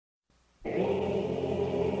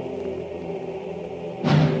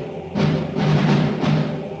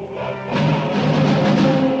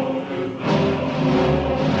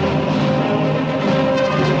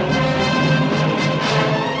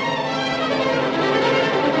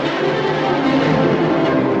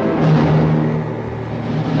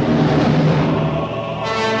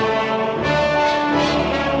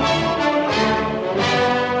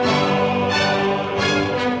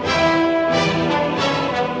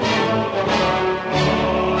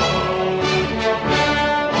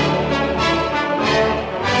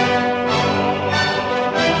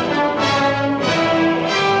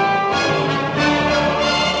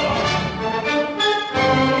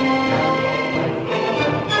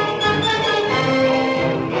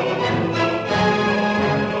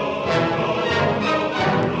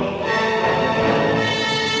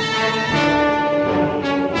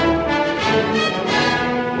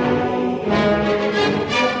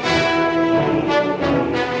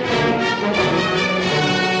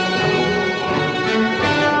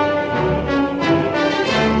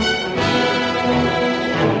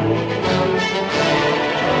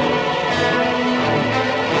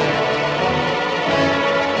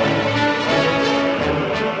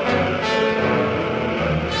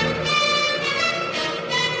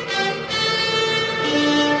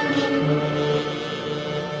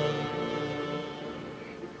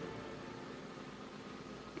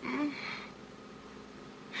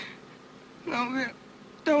No, Bill,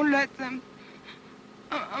 don't let them.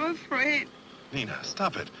 I'm afraid. Nina,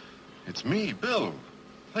 stop it. It's me, Bill.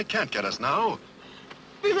 They can't get us now.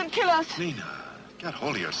 Bill will kill us. Nina, get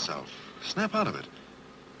hold of yourself. Snap out of it.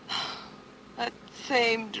 That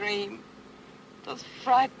same dream. Those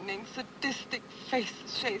frightening, sadistic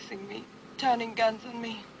faces chasing me, turning guns on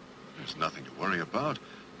me. There's nothing to worry about.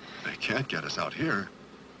 They can't get us out here.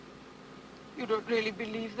 You don't really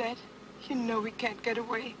believe that? You know we can't get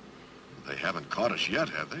away. They haven't caught us yet,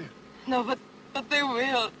 have they? No, but they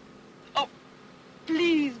will. Oh,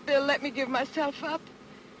 please, Bill, let me give myself up.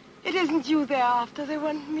 It isn't you they're after. They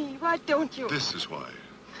want me. Why don't you? This is why.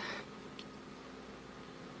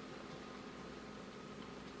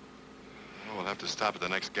 Well, we'll have to stop at the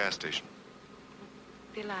next gas station.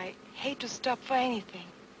 Bill, I hate to stop for anything.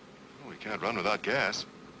 Well, we can't run without gas.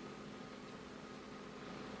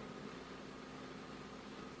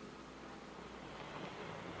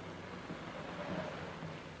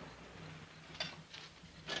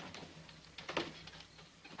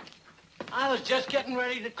 I was just getting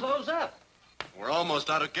ready to close up. We're almost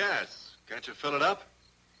out of gas. Can't you fill it up?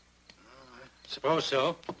 Suppose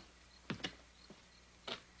so.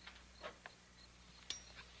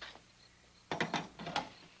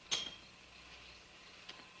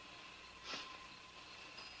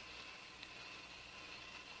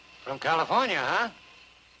 From California, huh?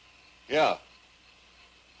 Yeah.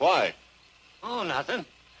 Why? Oh, nothing.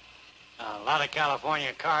 A lot of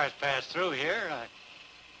California cars pass through here. I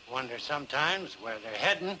wonder sometimes where they're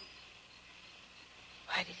heading.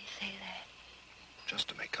 Why did he say that? Just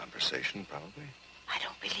to make conversation, probably. I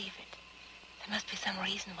don't believe it. There must be some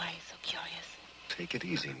reason why he's so curious. Take it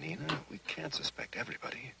easy, Nina. We can't suspect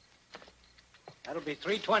everybody. That'll be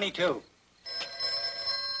 322.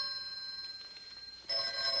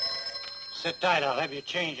 Sit tight. I'll have you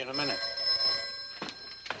change in a minute.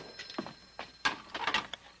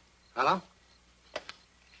 Hello?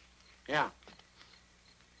 Yeah.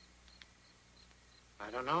 I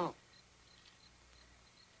don't know.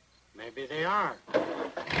 Maybe they are.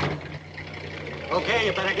 Okay,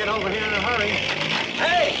 you better get over here in a hurry.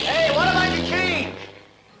 Hey, what about your change?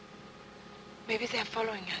 Maybe they're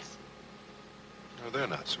following us. No, they're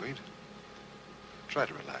not, sweet. Try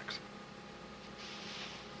to relax.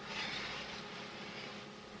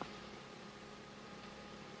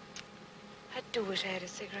 I do wish I had a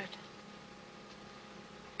cigarette.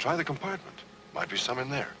 Try the compartment. Might be some in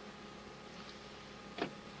there.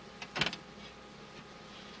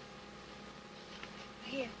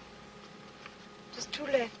 Here. Just two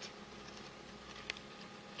left.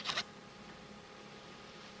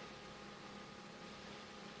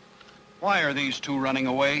 Why are these two running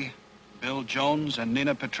away? Bill Jones and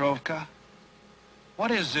Nina Petrovka?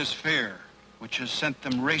 What is this fear which has sent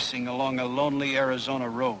them racing along a lonely Arizona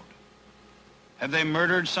road? Have they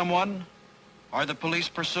murdered someone? Are the police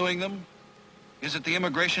pursuing them? Is it the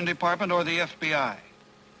Immigration Department or the FBI?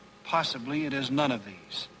 Possibly it is none of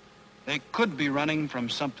these. They could be running from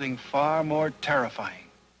something far more terrifying.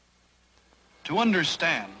 To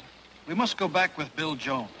understand, we must go back with Bill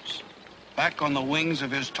Jones, back on the wings of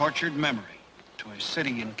his tortured memory to a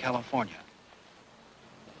city in California.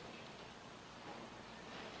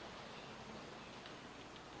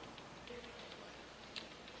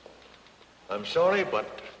 I'm sorry,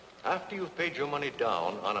 but after you've paid your money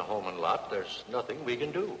down on a home and lot, there's nothing we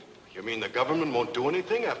can do. You mean the government won't do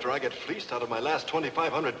anything after I get fleeced out of my last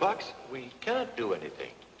 $2,500? We can't do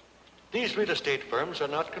anything. These real estate firms are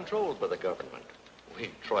not controlled by the government.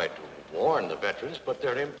 We tried to warn the veterans, but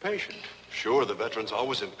they're impatient. Sure, the veteran's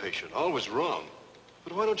always impatient, always wrong.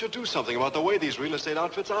 But why don't you do something about the way these real estate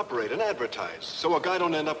outfits operate and advertise, so a guy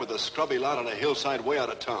don't end up with a scrubby lot on a hillside way out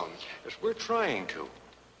of town? Yes, we're trying to.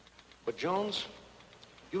 But, Jones,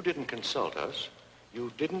 you didn't consult us.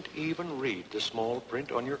 You didn't even read the small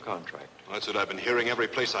print on your contract. That's what I've been hearing every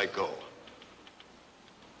place I go.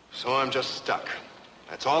 So I'm just stuck.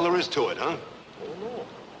 That's all there is to it, huh? Oh, no.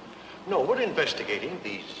 No, we're investigating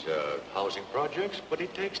these housing projects, but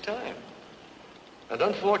it takes time. And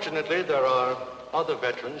unfortunately, there are other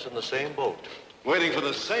veterans in the same boat. Waiting for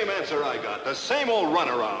the same answer I got, the same old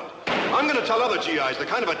runaround. I'm going to tell other GIs the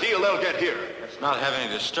kind of a deal they'll get here. Let's not have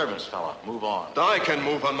any disturbance, fella. Move on. I can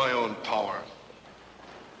move on my own power.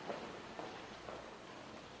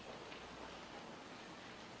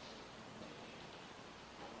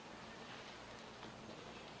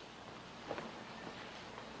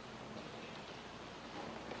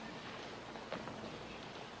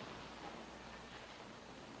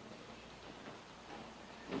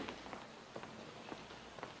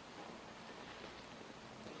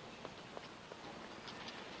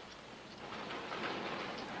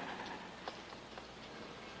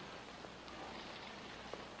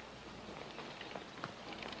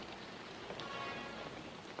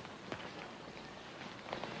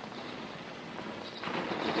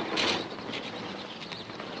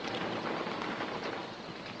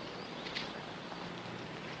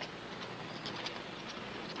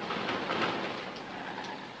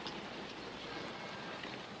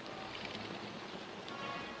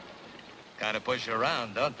 Kind of push you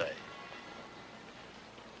around, don't they?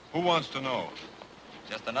 Who wants to know?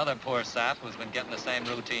 Just another poor sap who's been getting the same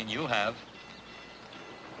routine you have.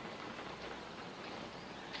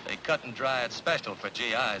 They cut and dry it special for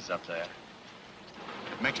GIs up there.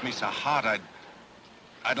 It makes me so hot,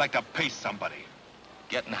 I'd like to paste somebody.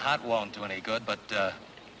 Getting hot won't do any good, but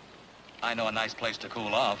I know a nice place to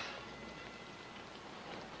cool off.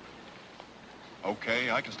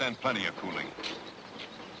 Okay, I can stand plenty of cooling.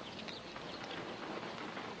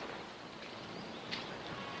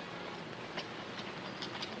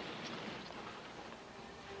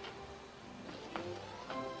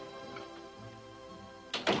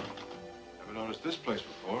 Never noticed this place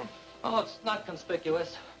before. Oh, it's not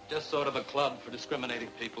conspicuous. Just sort of a club for discriminating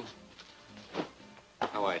people.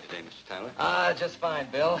 How are you today, Mr. Tyler? Just fine,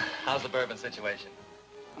 Bill. How's the bourbon situation?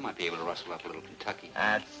 I might be able to rustle up a little Kentucky.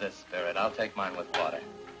 That's the spirit. I'll take mine with water.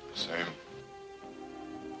 Same.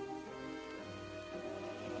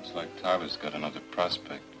 Looks like Tyler's got another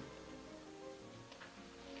prospect.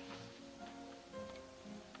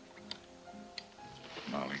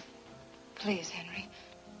 Molly. Please, Henry,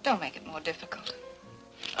 don't make it more difficult.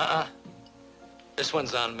 This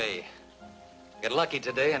one's on me. Get lucky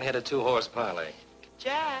today and hit a 2-horse parlay.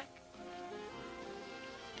 Jack.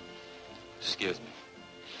 Excuse me.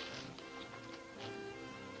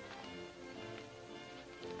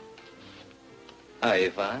 Are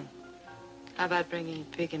you fine? How about bringing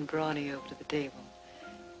Pig and Brawny over to the table?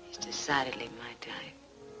 He's decidedly my type.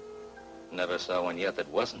 Never saw one yet that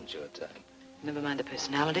wasn't your type. Never mind the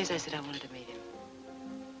personalities. I said I wanted to meet him.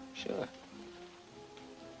 Sure.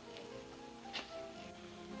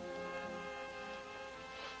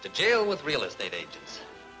 To jail with real estate agents.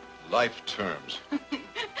 Life terms.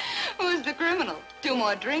 Who's the criminal? 2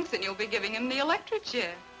 more drinks and you'll be giving him the electric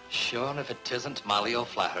chair. Sure, if it isn't Molly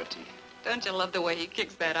O'Flaherty. Don't you love the way he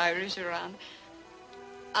kicks that Irish around?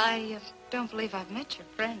 I don't believe I've met your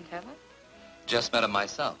friend, have I? Just met him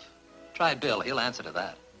myself. Try Bill. He'll answer to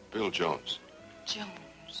that. Bill Jones.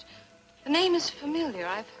 Jones. The name is familiar.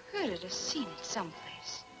 I've heard it or seen it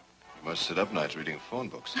someplace. You must sit up nights reading phone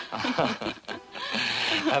books.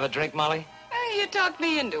 Have a drink, Molly? You talked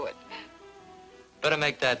me into it. Better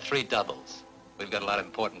make that 3 doubles. We've got a lot of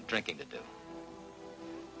important drinking to do.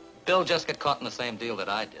 Bill just got caught in the same deal that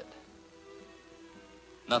I did.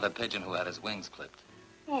 Another pigeon who had his wings clipped.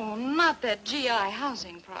 Oh, not that GI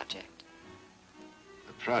housing project.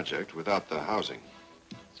 The project without the housing.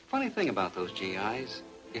 It's a funny thing about those GIs.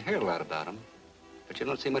 You hear a lot about them, but you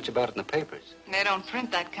don't see much about it in the papers. They don't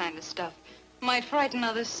print that kind of stuff. Might frighten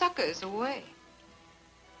other suckers away.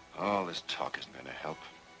 All this talk isn't going to help.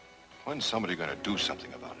 When's somebody going to do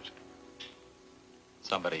something about it?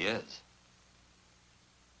 Somebody is.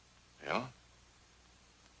 Yeah?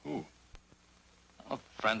 Who? Oh,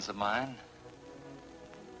 friends of mine.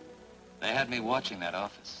 They had me watching that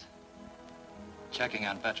office. checking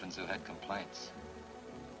on veterans who had complaints.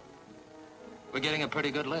 We're getting a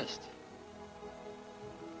pretty good list.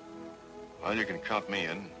 Well, you can count me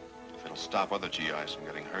in if it'll stop other GIs from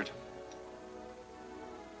getting hurt.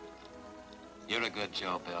 You're a good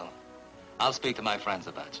Joe, Bill. I'll speak to my friends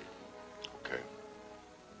about you. Okay.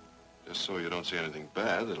 Just so you don't see anything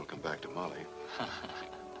bad that'll come back to Molly.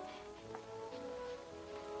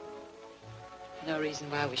 No reason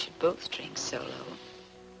why we should both drink solo.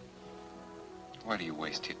 Why do you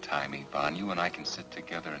waste your time, Yvonne? You and I can sit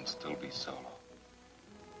together and still be solo.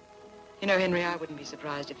 You know, Henry, I wouldn't be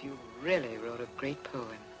surprised if you really wrote a great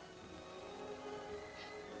poem.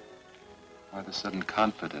 Why the sudden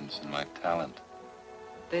confidence in my talent?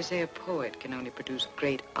 They say a poet can only produce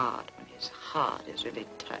great art when his heart is really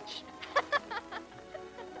touched.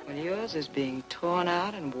 Well, yours is being torn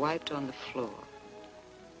out and wiped on the floor.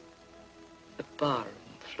 The barroom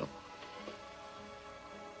floor.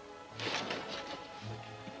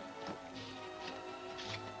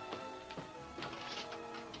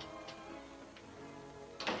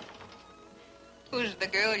 Who's the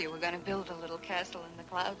girl you were going to build a little castle in the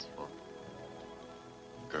clouds for?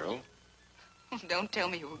 Girl? Don't tell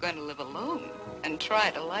me you were going to live alone and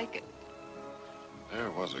try to like it.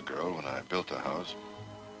 There was a girl when I built the house.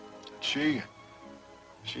 She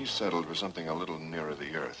settled for something a little nearer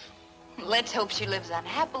the earth. Let's hope she lives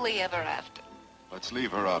unhappily ever after. Let's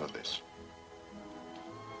leave her out of this.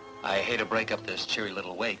 I hate to break up this cheery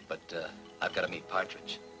little wake, but I've got to meet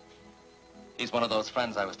Partridge. He's one of those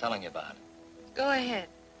friends I was telling you about. Go ahead.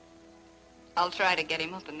 I'll try to get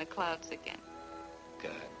him up in the clouds again.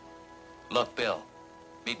 Good. Look, Bill,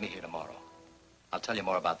 meet me here tomorrow. I'll tell you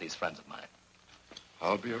more about these friends of mine.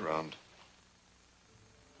 I'll be around.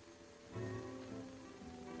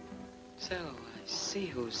 So, I see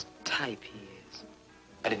whose type he is.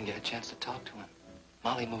 I didn't get a chance to talk to him.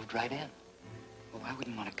 Molly moved right in. Oh, I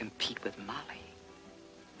wouldn't want to compete with Molly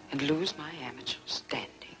and lose my amateur standing.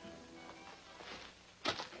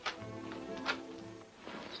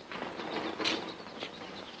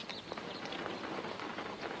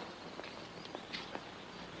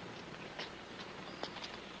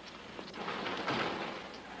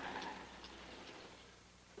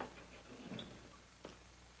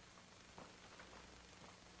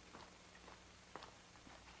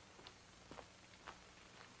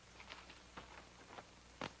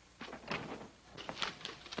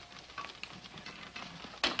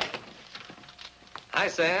 Hi,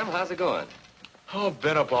 Sam. How's it going? Oh,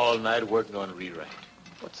 been up all night working on a rewrite.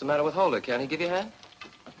 What's the matter with Holder? Can't he give you a hand?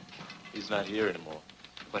 He's not here anymore.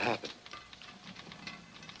 What happened?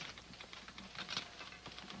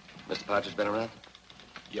 Mr. Partridge been around?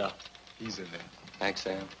 Yeah, he's in there. Thanks,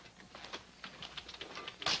 Sam.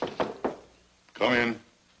 Come in.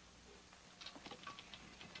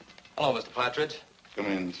 Hello, Mr. Partridge. Come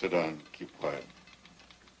in, sit down, keep quiet.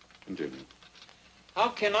 Continue. How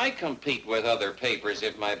can I compete with other papers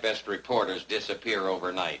if my best reporters disappear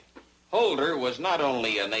overnight? Holder was not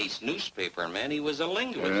only an ace newspaperman, he was a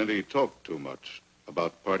linguist. And he talked too much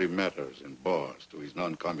about party matters in bars to his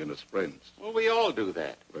non-communist friends. Well, we all do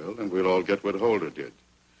that. Well, then we'll all get what Holder did.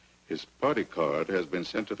 His party card has been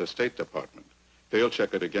sent to the State Department. They'll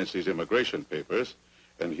check it against his immigration papers,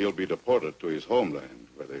 and he'll be deported to his homeland,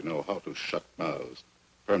 where they know how to shut mouths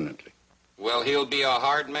permanently. Well, he'll be a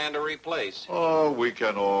hard man to replace. Oh, we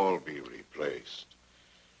can all be replaced.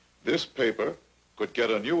 This paper could get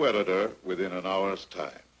a new editor within an hour's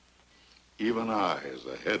time. Even I, as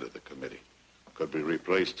the head of the committee, could be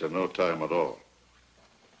replaced in no time at all.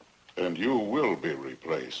 And you will be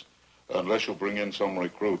replaced, unless you bring in some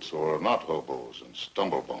recruits who are not hobos and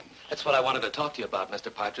stumblebones. That's what I wanted to talk to you about,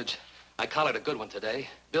 Mr. Partridge. I collared a good one today.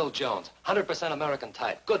 Bill Jones, 100% American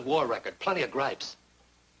type, good war record, plenty of gripes.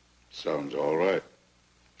 Sounds all right.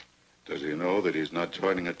 Does he know that he's not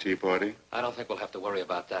joining a Tea Party? I don't think we'll have to worry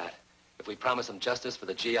about that. If we promise him justice for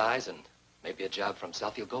the GIs and maybe a job for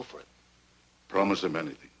himself, he'll go for it. Promise him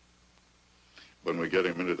anything. When we get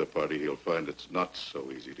him into the party, he'll find it's not so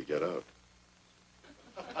easy to get out.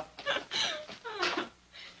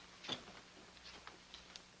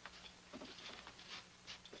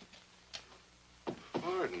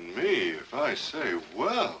 Pardon me if I say,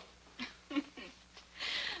 well.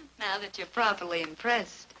 Now that you're properly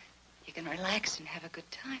impressed, you can relax and have a good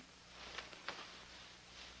time.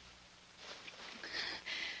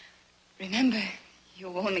 Remember, you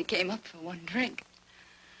only came up for one drink.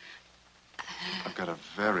 I've got a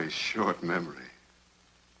very short memory.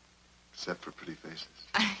 Except for pretty faces.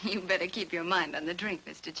 You better keep your mind on the drink,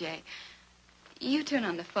 Mr. J. You turn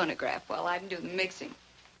on the phonograph while I do the mixing.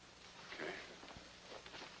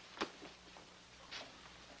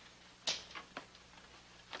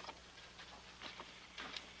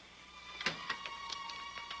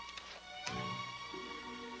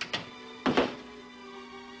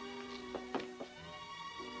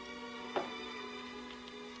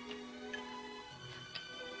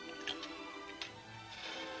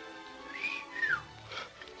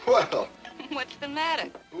 Well, What's the matter?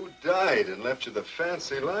 who died and left you the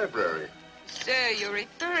fancy library? Sir, you're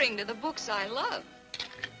referring to the books I love.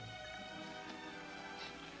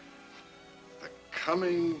 The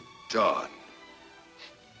Coming Dawn.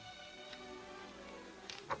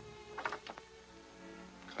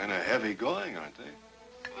 Kind of heavy going, aren't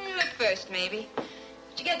they? At first, maybe. But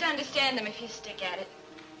you get to understand them if you stick at it.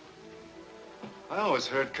 I always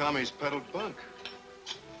heard commies peddled bunk.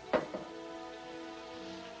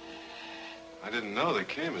 I didn't know they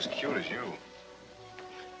came as cute as you.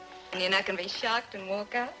 And you're not going to be shocked and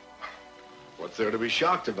walk out? What's there to be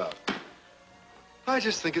shocked about? I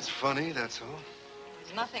just think it's funny, that's all.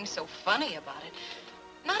 There's nothing so funny about it.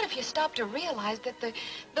 Not if you stop to realize that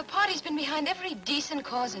the party's been behind every decent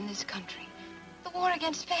cause in this country. The war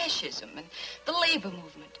against fascism and the labor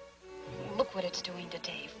movement. Look what it's doing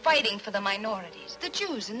today, fighting for the minorities, the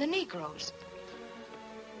Jews and the Negroes.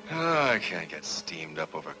 Oh, I can't get steamed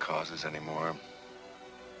up over causes anymore.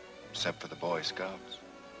 Except for the Boy Scouts.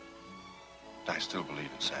 I still believe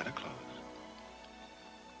in Santa Claus.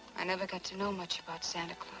 I never got to know much about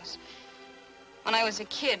Santa Claus. When I was a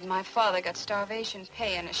kid, my father got starvation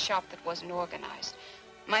pay in a shop that wasn't organized.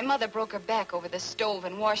 My mother broke her back over the stove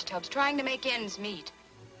and wash tubs, trying to make ends meet.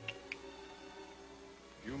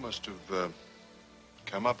 You must have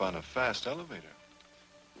come up on a fast elevator.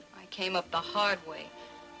 I came up the hard way.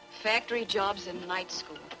 Factory jobs and night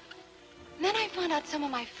school. And then I found out some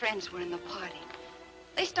of my friends were in the party.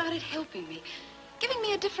 They started helping me, giving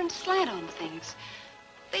me a different slant on things.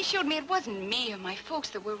 They showed me it wasn't me or my folks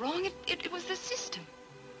that were wrong. It was the system.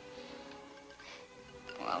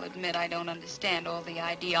 Well, I'll admit I don't understand all the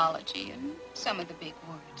ideology and some of the big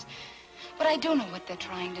words. But I do know what they're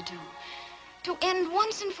trying to do. To end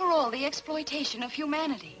once and for all the exploitation of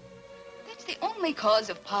humanity. That's the only cause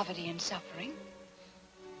of poverty and suffering.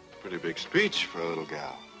 Pretty big speech for a little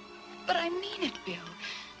gal. But I mean it, Bill.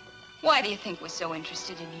 Why do you think we're so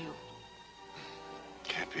interested in you?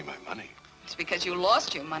 Can't be my money. It's because you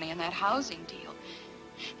lost your money in that housing deal.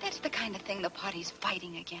 That's the kind of thing the party's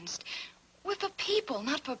fighting against. We're for people,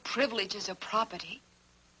 not for privileges or property.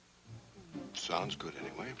 Sounds good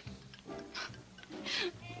anyway.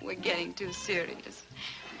 We're getting too serious.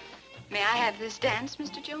 May I have this dance,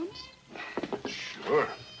 Mr. Jones? Sure.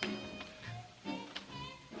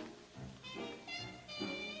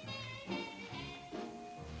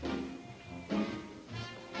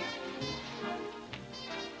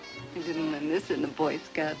 You didn't learn this in the Boy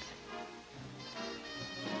Scouts.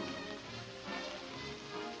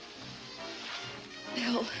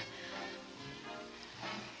 Bill,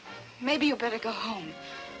 maybe you better go home.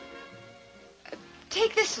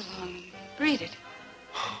 Take this along. Read it.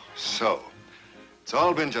 So, it's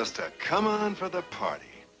all been just a come on for the party.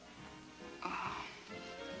 Oh,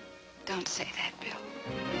 don't say that,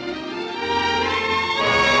 Bill.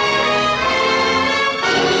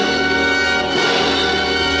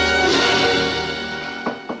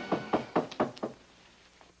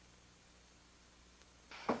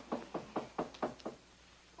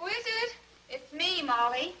 Who is it? It's me,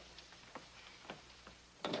 Molly.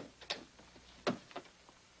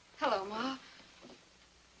 Hello, Ma.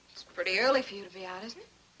 It's pretty early for you to be out, isn't it?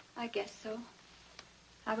 I guess so.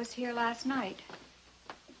 I was here last night,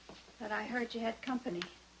 but I heard you had company,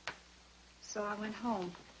 so I went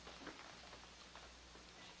home.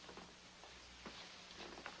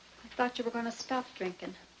 I thought you were going to stop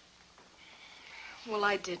drinking. Well,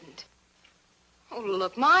 I didn't. Oh,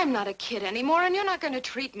 look, Ma, I'm not a kid anymore, and you're not going to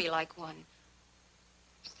treat me like one.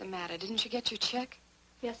 What's the matter? Didn't you get your check?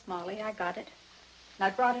 Yes, Molly, I got it. And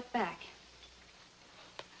I brought it back.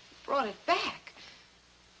 Brought it back?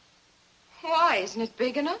 Why? Isn't it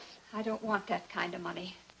big enough? I don't want that kind of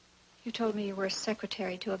money. You told me you were a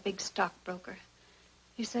secretary to a big stockbroker.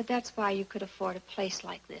 You said that's why you could afford a place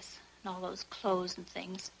like this and all those clothes and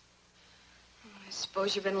things. I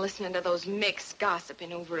suppose you've been listening to those micks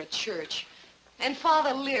gossiping over at church. And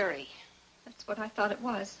Father Leary. That's what I thought it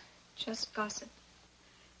was. Just gossip.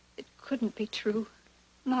 It couldn't be true.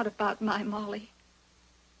 Not about my Molly.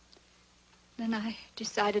 Then I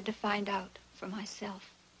decided to find out for myself.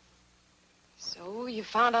 So you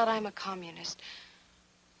found out I'm a communist.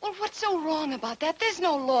 Well, what's so wrong about that? There's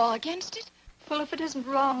no law against it. Well, if it isn't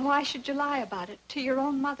wrong, why should you lie about it to your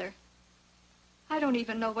own mother? I don't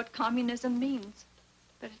even know what communism means.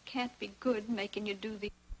 But it can't be good making you do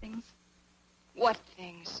these things. What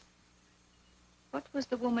things? What was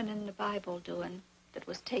the woman in the Bible doing that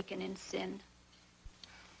was taken in sin?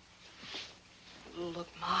 Look,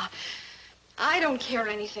 Ma, I don't care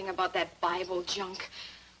anything about that Bible junk.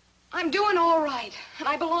 I'm doing all right, and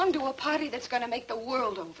I belong to a party that's going to make the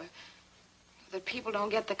world over. that people don't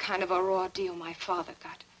get the kind of a raw deal my father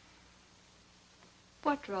got.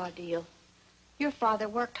 What raw deal? Your father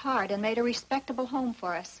worked hard and made a respectable home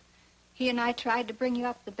for us. He and I tried to bring you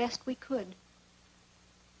up the best we could.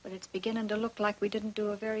 But it's beginning to look like we didn't do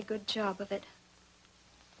a very good job of it.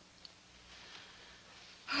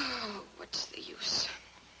 Oh, what's the use?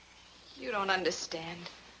 You don't understand.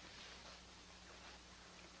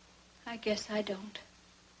 I guess I don't.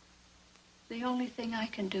 The only thing I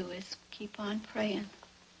can do is keep on praying.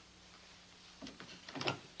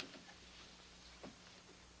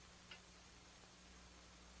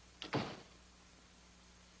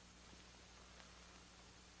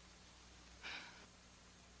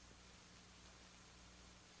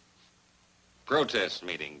 Protest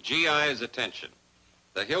meeting. GI's attention.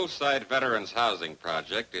 The Hillside Veterans Housing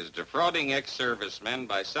Project is defrauding ex-servicemen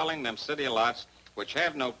by selling them city lots which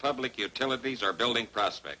have no public utilities or building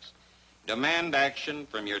prospects. Demand action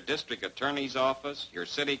from your district attorney's office, your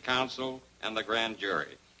city council, and the grand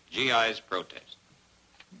jury. GI's protest.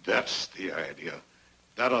 That's the idea.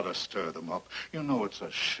 That ought to stir them up. You know, it's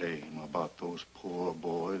a shame about those poor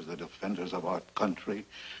boys, the defenders of our country,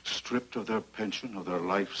 stripped of their pension, of their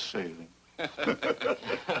life saving.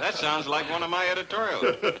 That sounds like one of my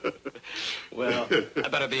editorials. Well, I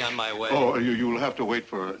better be on my way. Oh, you'll have to wait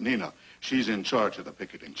for Nina. She's in charge of the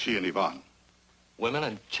picketing, she and Yvonne. Women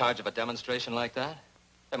in charge of a demonstration like that?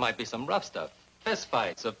 There might be some rough stuff. Fist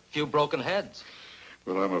fights, a few broken heads.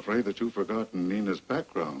 Well, I'm afraid that you've forgotten Nina's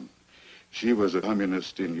background. She was a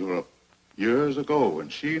communist in Europe years ago,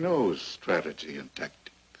 and she knows strategy and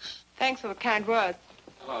tactics. Thanks for the kind words.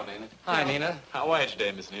 Hello, Nina. Hi, Nina. How are you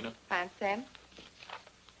today, Miss Nina? Fine, Sam.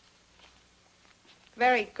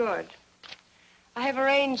 Very good. I have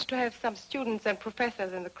arranged to have some students and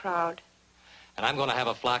professors in the crowd. And I'm going to have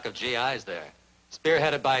a flock of GIs there,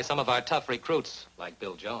 spearheaded by some of our tough recruits, like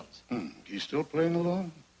Bill Jones. He's still playing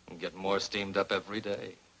along? And getting more steamed up every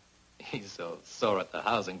day. He's so sore at the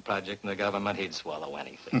housing project and the government, he'd swallow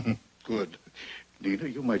anything. Good. Nina,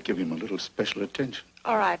 you might give him a little special attention.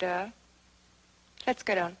 All right, Earl. Let's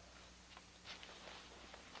get on.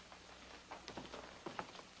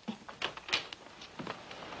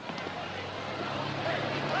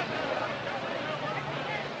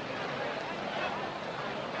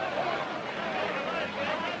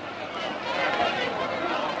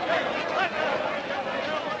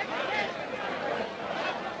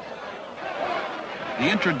 The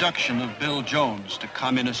introduction of Bill Jones to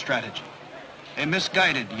communist strategy. A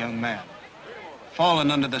misguided young man, fallen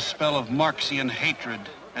under the spell of Marxian hatred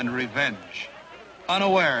and revenge,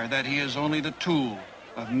 unaware that he is only the tool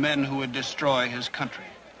of men who would destroy his country.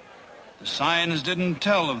 The signs didn't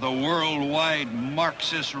tell of the worldwide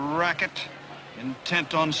Marxist racket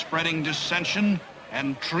intent on spreading dissension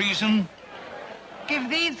and treason. Give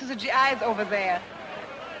these to the GIs over there.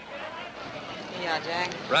 Yeah,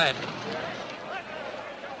 Jack. Right.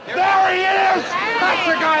 There he is! That's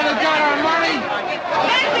the guy that got our money!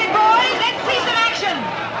 Nancy, boys, let's see some action!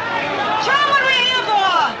 Show them what we're here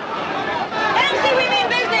for! Let them see we mean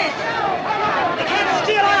business! They can't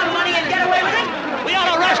steal our money and get away with it! We ought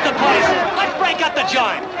to arrest the place! Let's break up the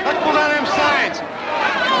joint! Let's pull down them signs!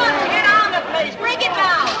 Come on, get on the place! Break it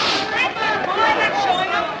down! Boy, that's showing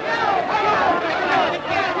them!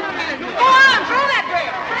 Go on, throw that way!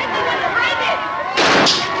 Break it!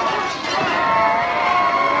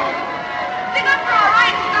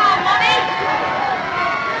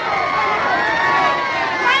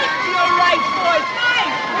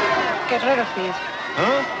 Get rid of these.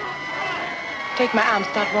 Huh? Take my arm,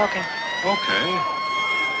 start walking. Okay.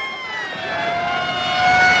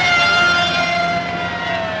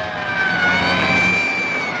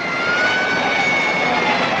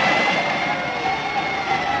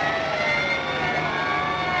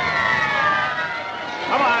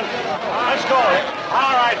 Come on. Let's go.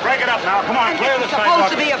 All right, break it up now. Come on, clear the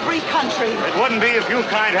sidewalk. It's supposed to be a free country. It wouldn't be if you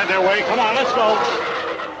kind had their way. Come on, let's go.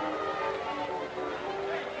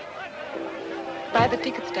 Buy the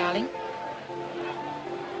tickets, darling.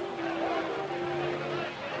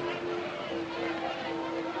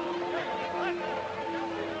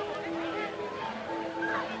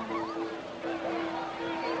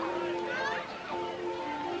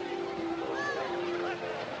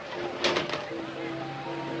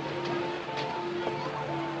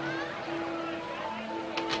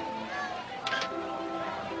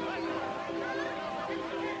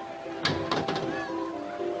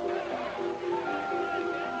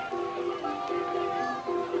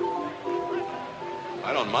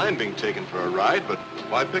 I don't mind being taken for a ride, but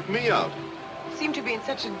why pick me out? You seem to be in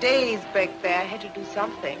such a daze back there. I had to do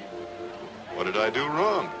something. What did I do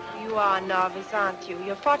wrong? You are a novice, aren't you?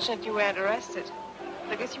 You're fortunate you weren't arrested.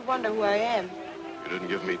 I guess you wonder who I am. You didn't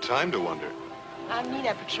give me time to wonder. I'm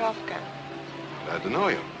Nina Petrovka. Glad to know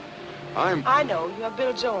you. I know. You're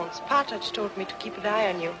Bill Jones. Partridge told me to keep an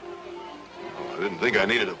eye on you. I didn't think I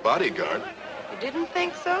needed a bodyguard. You didn't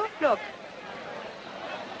think so? Look.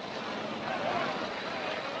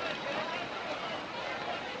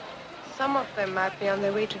 Some of them might be on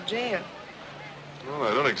their way to jail. Well,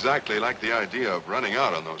 I don't exactly like the idea of running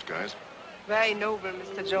out on those guys. Very noble,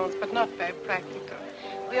 Mr. Jones, but not very practical.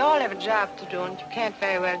 We all have a job to do, and you can't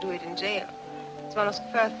very well do it in jail. It's one of the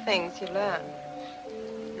first things you learn.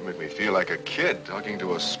 You make me feel like a kid talking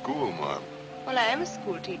to a school mom. Well, I am a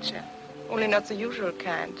school teacher, only not the usual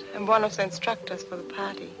kind. I'm one of the instructors for the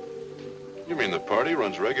party. You mean the party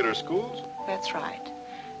runs regular schools? That's right.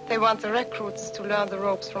 They want the recruits to learn the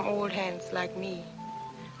ropes from old hands like me.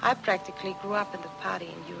 I practically grew up in the party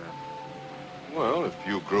in Europe. Well, if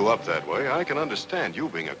you grew up that way, I can understand you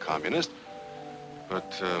being a communist.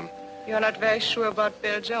 But, You're not very sure about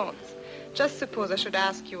Bill Jones. Just suppose I should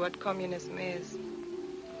ask you what communism is.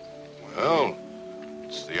 well,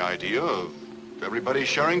 it's the idea of everybody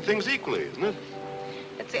sharing things equally, isn't it?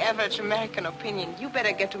 It's the average American opinion. You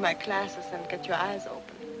better get to my classes and get your eyes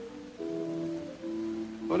open.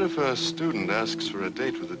 What if a student asks for a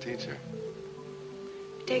date with a teacher?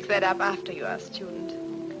 Take that up after you are a student.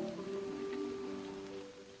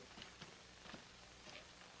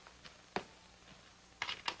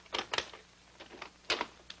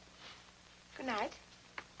 Good night.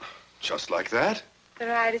 Just like that? The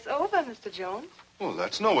ride is over, Mr. Jones. Well,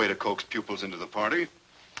 that's no way to coax pupils into the party.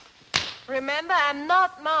 Remember, I'm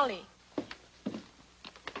not Molly.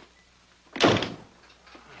 The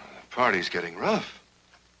party's getting rough.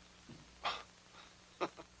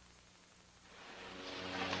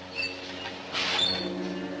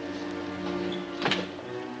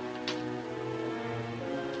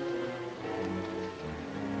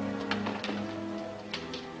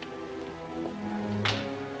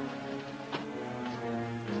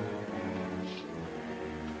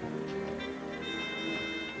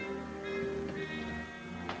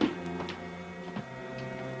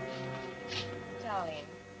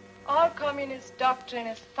 All communist doctrine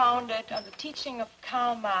is founded on the teaching of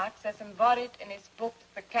Karl Marx as embodied in his book,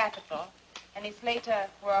 The Capital, and his later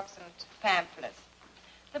works and pamphlets.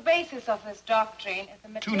 The basis of this doctrine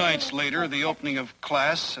is the 2 nights later, the opening of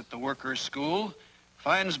class at the workers' school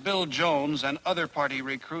finds Bill Jones and other party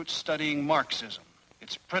recruits studying Marxism,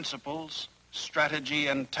 its principles, strategy,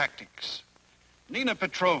 and tactics. Nina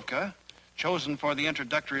Petrovka, chosen for the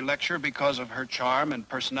introductory lecture because of her charm and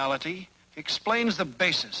personality, explains the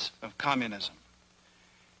basis of communism.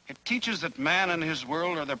 It teaches that man and his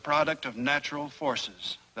world are the product of natural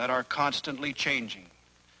forces that are constantly changing.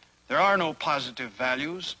 There are no positive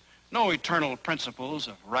values, no eternal principles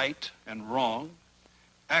of right and wrong.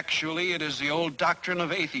 Actually, it is the old doctrine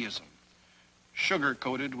of atheism,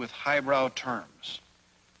 sugar-coated with highbrow terms.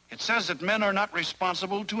 It says that men are not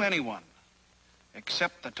responsible to anyone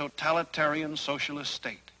except the totalitarian socialist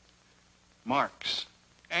state. Marx,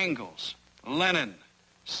 Engels, Lenin,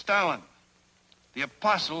 Stalin, the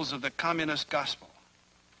apostles of the communist gospel.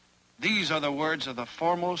 These are the words of the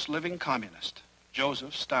foremost living communist,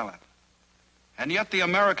 Joseph Stalin. And yet the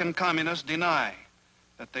American communists deny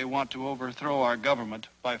that they want to overthrow our government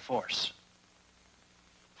by force.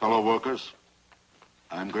 Fellow workers,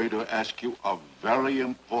 I'm going to ask you a very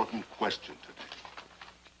important question today.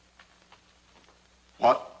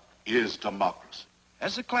 What is democracy?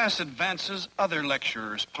 As the class advances, other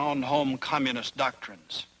lecturers pound home communist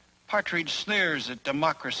doctrines. Partridge sneers at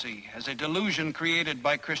democracy as a delusion created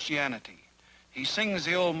by Christianity. He sings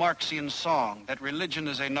the old Marxian song that religion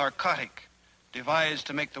is a narcotic devised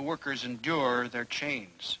to make the workers endure their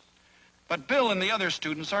chains. But Bill and the other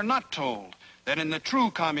students are not told that in the true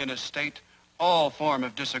communist state, all form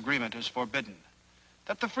of disagreement is forbidden,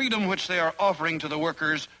 that the freedom which they are offering to the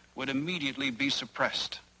workers would immediately be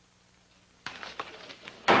suppressed.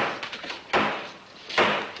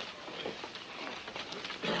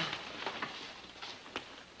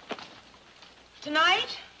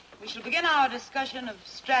 Tonight, we shall begin our discussion of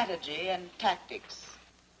strategy and tactics.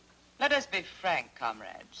 Let us be frank,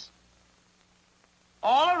 comrades.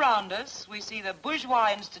 All around us, we see the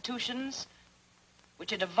bourgeois institutions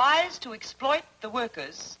which are devised to exploit the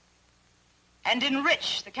workers and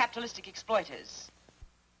enrich the capitalistic exploiters.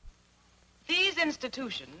 These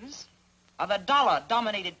institutions are the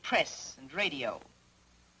dollar-dominated press and radio,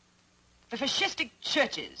 the fascistic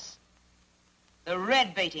churches, the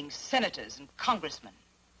red-baiting senators and congressmen,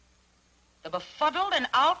 the befuddled and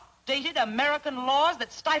outdated American laws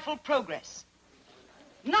that stifle progress,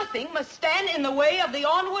 Nothing must stand in the way of the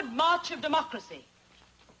onward march of democracy.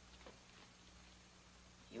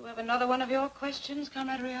 You have another one of your questions,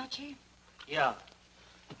 Comrade Riachi? Yeah.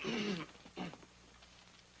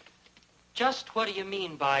 Just what do you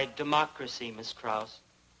mean by democracy, Miss Krause?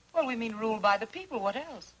 Well, we mean rule by the people. What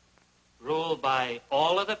else? Rule by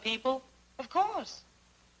all of the people? Of course.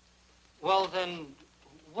 Well, then,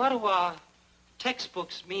 what do our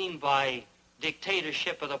textbooks mean by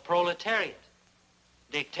dictatorship of the proletariat?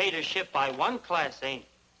 Dictatorship by one class ain't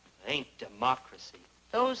democracy.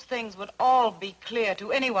 Those things would all be clear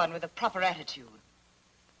to anyone with a proper attitude.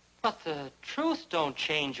 But the truth don't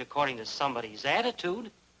change according to somebody's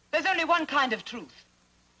attitude. There's only one kind of truth.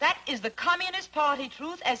 That is the Communist Party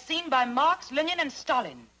truth as seen by Marx, Lenin, and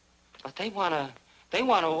Stalin. But they want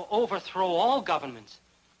to overthrow all governments,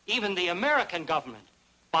 even the American government,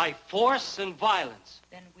 by force and violence.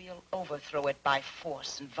 Then we'll overthrow it by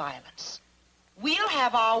force and violence. We'll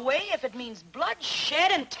have our way if it means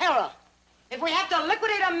bloodshed and terror. If we have to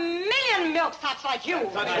liquidate 1,000,000 milksops like you.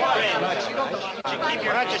 Keep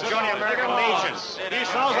your head, just join the American Legion. He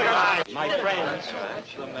sounds like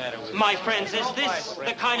a... My friends, is this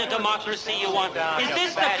the kind of democracy you want? Is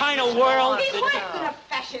this the kind of world? He's worse than a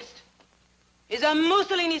fascist. He's a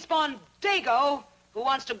Mussolini-spawned Dago who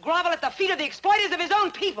wants to grovel at the feet of the exploiters of his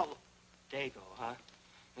own people. Dago, huh?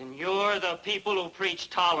 And you're the people who preach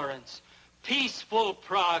tolerance, peaceful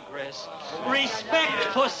progress, respect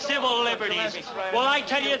for civil liberties. Well, I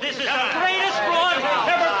tell you, this is the greatest fraud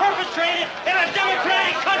ever perpetrated in a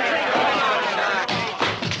democratic country.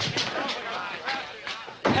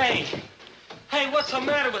 Hey, what's the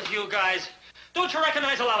matter with you guys? Don't you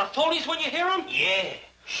recognize a lot of phonies when you hear them? Yeah,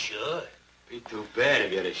 sure. Be too bad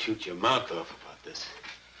if you had to shoot your mouth off about this.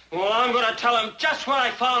 Well, I'm going to tell them just what I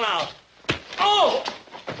found out. Oh!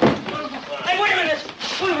 Hey, wait a minute!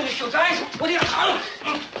 Wait a minute, you guys! What are you... Oh!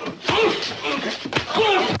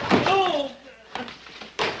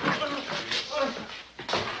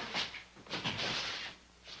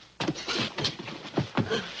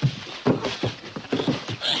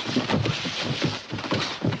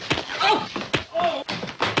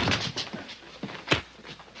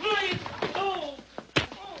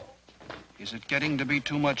 Is it getting to be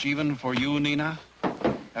too much even for you, Nina?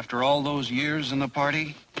 After all those years in the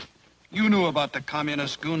party? You knew about the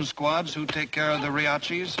communist goon squads who take care of the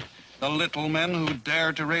Riachis, the little men who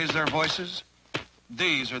dare to raise their voices.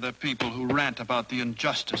 These are the people who rant about the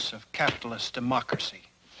injustice of capitalist democracy.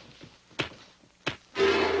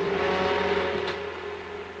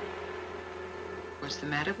 What's the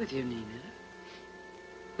matter with you, Nina?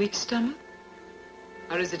 Weak stomach?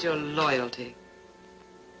 Or is it your loyalty?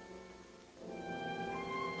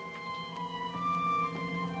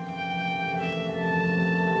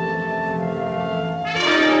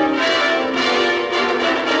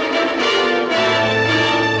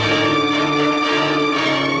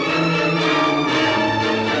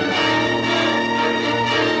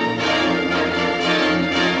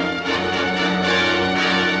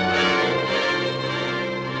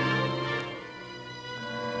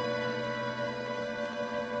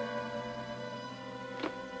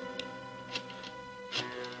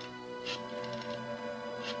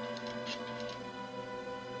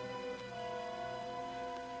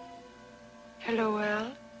 Hello,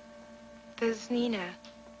 Earl. This is Nina.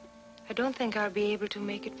 I don't think I'll be able to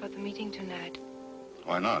make it for the meeting tonight.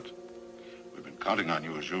 Why not? We've been counting on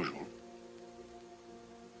you as usual.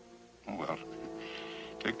 Oh, well,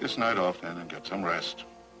 take this night off then and get some rest.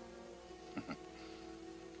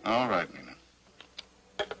 All right, Nina.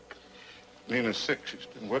 Nina's sick. She's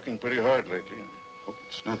been working pretty hard lately. I hope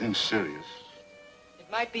it's nothing serious. It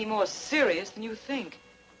might be more serious than you think.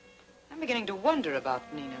 I'm beginning to wonder about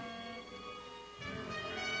Nina.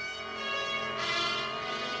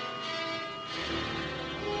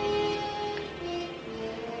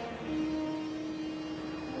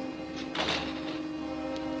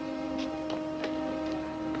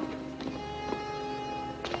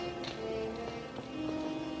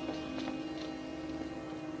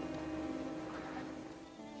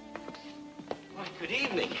 Good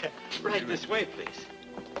evening. Right this way, please.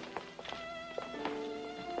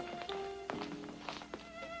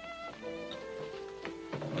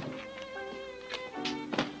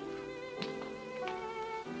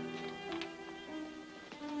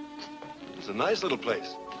 It's a nice little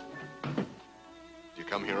place. Do you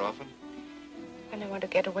come here often? When I want to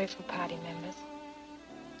get away from party members.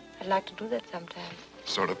 I'd like to do that sometimes.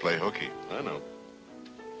 Sort of play hooky. I know.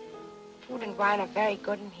 Food and wine are very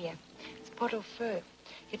good in here. It's pot-au-feu.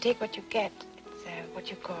 You take what you get. It's what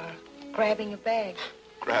you call grabbing a bag.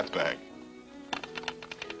 Grab bag.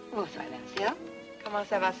 Vos, Valencia. Come Comment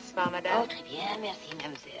ça va ce soir, madame? Oh, très bien, merci,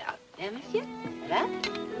 mademoiselle. Hein, monsieur? Voilà.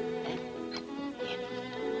 Hein?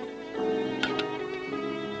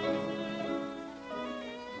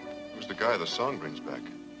 Who's the guy the song brings back?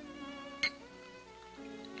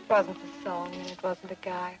 It wasn't the song, and it wasn't the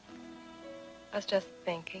guy. I was just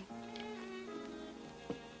thinking.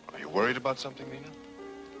 Are you worried about something, Nina?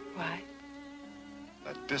 Why?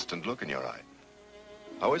 That distant look in your eye.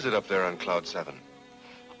 How is it up there on Cloud 7?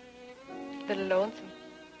 A little lonesome.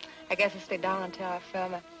 I guess I'll stay down on terra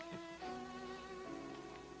firma.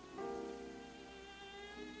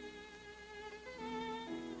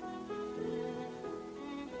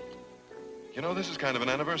 You know, this is kind of an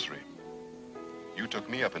anniversary. You took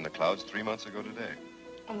me up in the clouds 3 months ago today.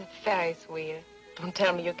 On the Ferris wheel. Don't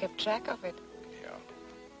tell me you kept track of it. Yeah.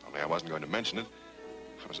 Only I wasn't going to mention it.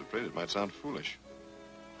 I was afraid it might sound foolish.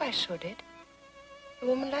 Why should it? A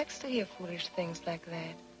woman likes to hear foolish things like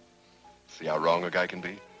that. See how wrong a guy can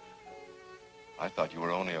be? I thought you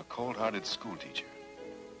were only a cold-hearted schoolteacher.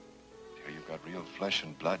 Here you've got real flesh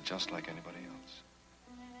and blood just like anybody else.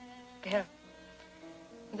 Bill,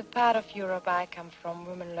 in the part of Europe I come from,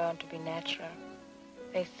 women learn to be natural.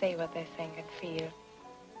 They say what they think and feel.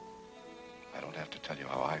 I don't have to tell you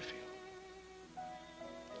how I feel.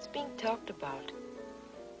 It's being talked about.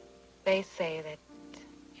 They say that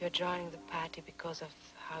you're joining the party because of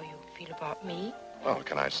how you feel about me. Well,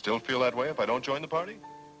 can I still feel that way if I don't join the party?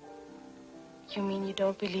 You mean you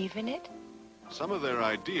don't believe in it? Some of their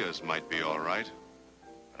ideas might be all right,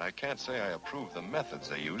 but I can't say I approve the methods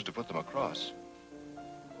they use to put them across.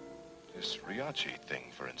 This Riachi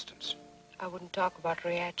thing, for instance. I wouldn't talk about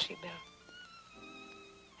Riachi, Bill.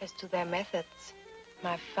 As to their methods,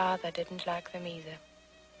 my father didn't like them either,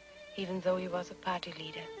 even though he was a party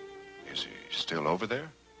leader. Is he still over there?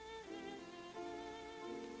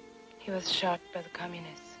 He was shot by the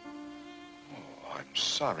communists. Oh, I'm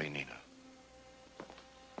sorry, Nina.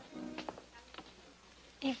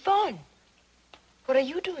 Yvonne, what are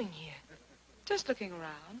you doing here? Just looking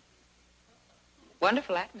around.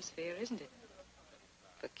 Wonderful atmosphere, isn't it?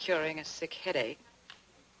 For curing a sick headache,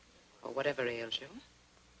 or whatever ails you.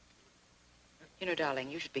 You know, darling,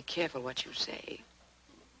 you should be careful what you say.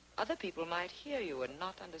 Other people might hear you and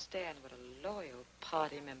not understand what a loyal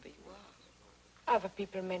party member you are. Other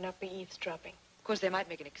people may not be eavesdropping. Of course, they might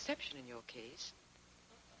make an exception in your case.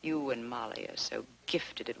 You and Molly are so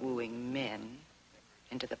gifted at wooing men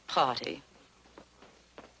into the party.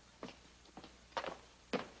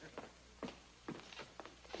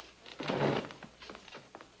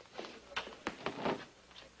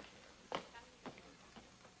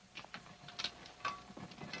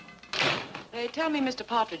 Hey, tell me Mr.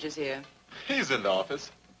 Partridge is here. He's in the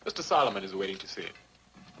office. Mr. Solomon is waiting to see him.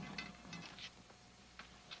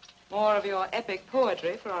 More of your epic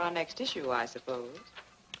poetry for our next issue, I suppose.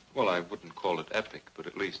 Well, I wouldn't call it epic, but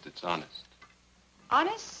at least it's honest.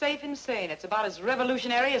 Honest, safe, and sane. It's about as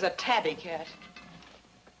revolutionary as a tabby cat.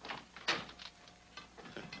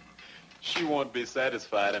 She won't be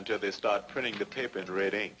satisfied until they start printing the paper in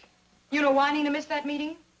red ink. You know why Nina missed that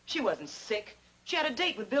meeting? She wasn't sick. She had a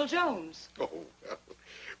date with Bill Jones. Oh, well,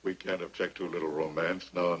 we can't object to a little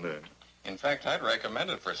romance now and then. In fact, I'd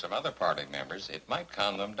recommend it for some other party members. It might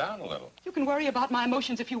calm them down a little. You can worry about my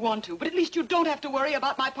emotions if you want to, but at least you don't have to worry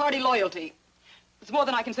about my party loyalty. It's more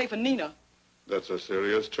than I can say for Nina. That's a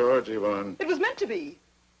serious charge, Yvonne. It was meant to be.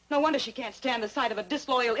 No wonder she can't stand the sight of a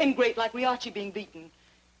disloyal ingrate like Riachi being beaten.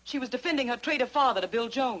 She was defending her traitor father to Bill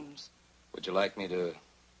Jones. Would you like me to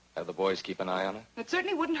have the boys keep an eye on her? It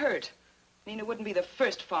certainly wouldn't hurt. Nina wouldn't be the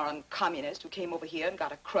first foreign communist who came over here and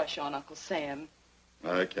got a crush on Uncle Sam.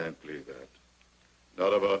 I can't believe that.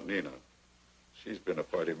 Not about Nina. She's been a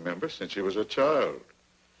party member since she was a child.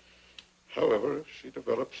 However, if she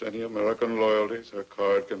develops any American loyalties, her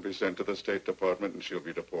card can be sent to the State Department and she'll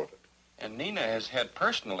be deported. And Nina has had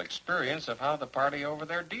personal experience of how the party over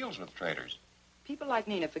there deals with traitors. People like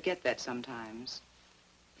Nina forget that sometimes.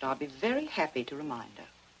 But I'll be very happy to remind her.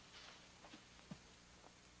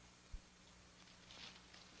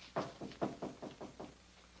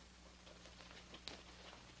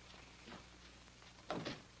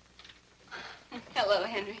 Hello,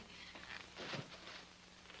 Henry.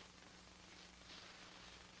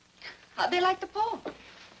 How'd they like the poem?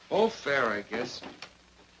 Oh, fair, I guess.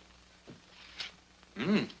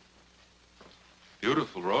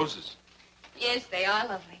 Beautiful roses. Yes, they are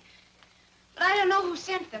lovely. But I don't know who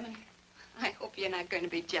sent them, and I hope you're not going to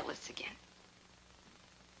be jealous again.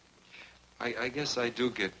 I guess I do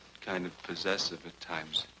get kind of possessive at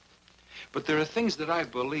times. But there are things that I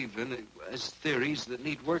believe in as theories that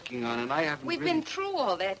need working on, and I haven't We've really... been through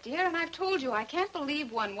all that, dear, and I've told you I can't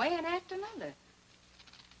believe one way and act another.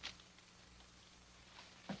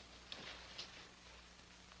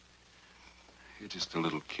 You're just a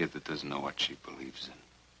little kid that doesn't know what she believes in.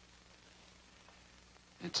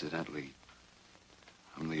 Incidentally,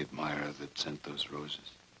 I'm the admirer that sent those roses.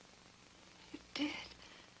 You did?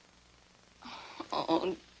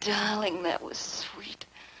 Oh, darling, that was sweet.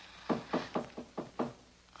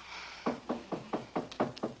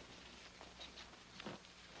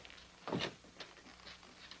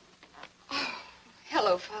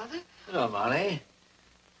 Hello, Father. Hello, Molly.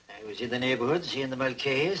 I was in the neighborhood seeing the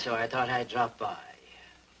Mulcahy, so I thought I'd drop by.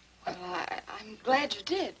 Well, I'm glad you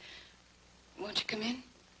did. Won't you come in?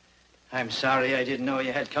 I'm sorry I didn't know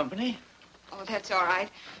you had company. Oh, that's all right.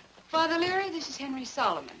 Father Leary, this is Henry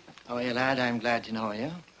Solomon. Oh, you lad, I'm glad to know you.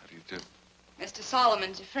 How do you do? Mr.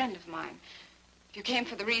 Solomon's a friend of mine. If you came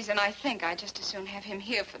for the reason I think, I'd just as soon have him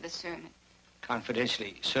here for the sermon.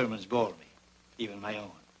 Confidentially, sermons bore me, even my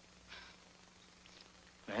own.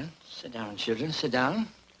 Well, sit down, children, sit down.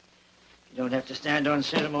 You don't have to stand on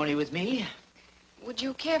ceremony with me. Would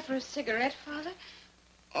you care for a cigarette, Father?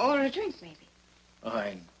 Or a drink, maybe? Oh,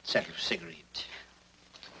 I'd settle for a cigarette.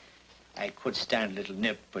 I could stand a little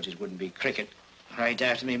nip, but it wouldn't be cricket. Right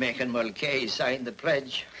after me making Mulcahy sign the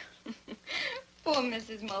pledge. Poor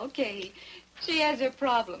Mrs. Mulcahy. She has her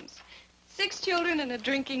problems. 6 children and a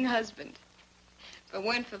drinking husband. If it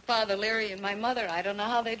weren't for Father Leary and my mother, I don't know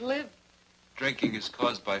how they'd live. Drinking is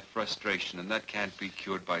caused by frustration, and that can't be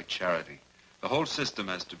cured by charity. The whole system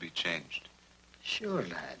has to be changed. Sure,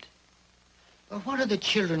 lad. But what are the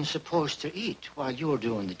children supposed to eat while you're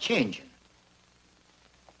doing the changing?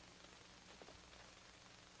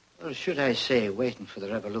 Or should I say, waiting for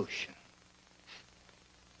the revolution?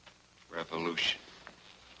 Revolution.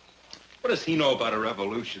 What does he know about a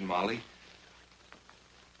revolution, Molly?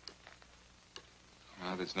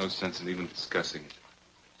 Well, there's no sense in even discussing it.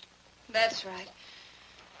 That's right.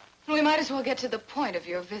 We might as well get to the point of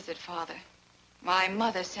your visit, Father. My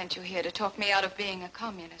mother sent you here to talk me out of being a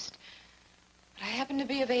communist. But I happen to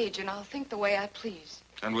be of age, and I'll think the way I please.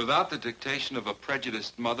 And without the dictation of a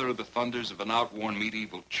prejudiced mother or the thunders of an outworn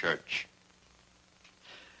medieval church.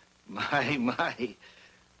 My.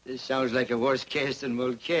 This sounds like a worse case than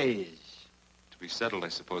Mulcahy's. To be settled, I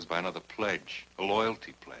suppose, by another pledge, a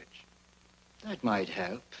loyalty pledge. That might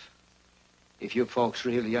help. If you folks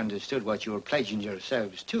really understood what you were pledging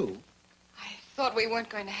yourselves to. I thought we weren't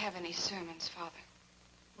going to have any sermons, Father.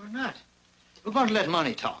 We're not. We're going to let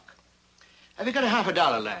money talk. Have you got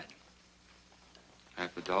 $50, lad?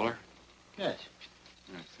 $50? Yes.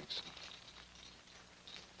 I think so.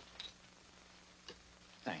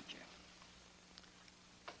 Thank you.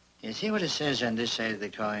 You see what it says on this side of the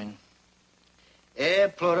coin? E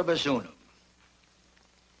pluribus unum.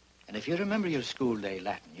 And if you remember your school day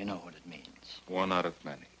Latin, you know what it means. One out of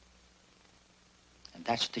many. And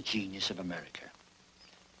that's the genius of America.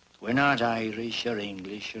 We're not Irish or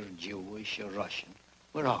English or Jewish or Russian.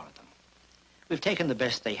 We're all of them. We've taken the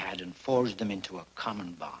best they had and forged them into a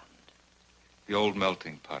common bond. The old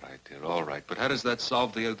melting pot idea, all right. But how does that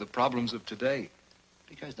solve the problems of today?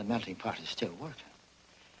 Because the melting pot is still working.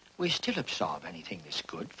 We still absorb anything that's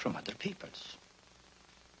good from other peoples.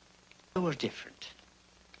 We're different.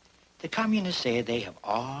 The communists say they have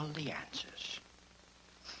all the answers.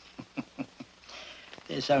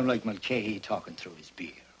 They sound like Mulcahy talking through his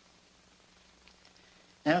beer.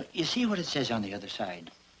 Now, you see what it says on the other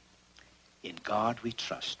side? In God we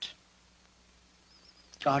trust.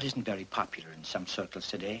 God isn't very popular in some circles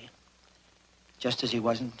today, just as he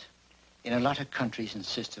wasn't in a lot of countries and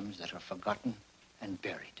systems that are forgotten and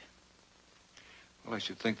buried. Well, I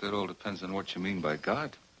should think that all depends on what you mean by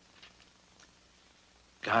God.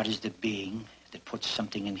 God is the being that puts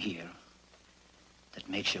something in here that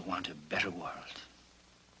makes you want a better world.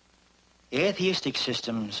 Atheistic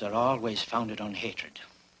systems are always founded on hatred.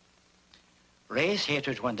 Race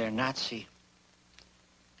hatred when they're Nazi,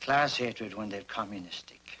 class hatred when they're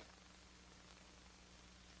communistic.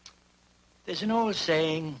 There's an old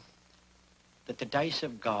saying that the dice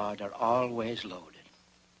of God are always loaded.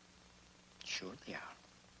 Sure they are.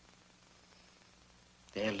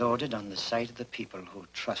 They're loaded on the side of the people who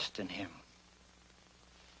trust in him.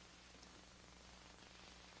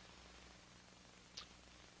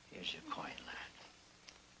 Here's your coin, lad.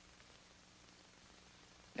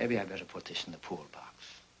 Maybe I better put this in the pool box.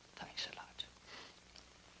 Thanks a lot.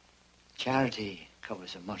 Charity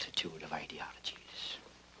covers a multitude of ideologies.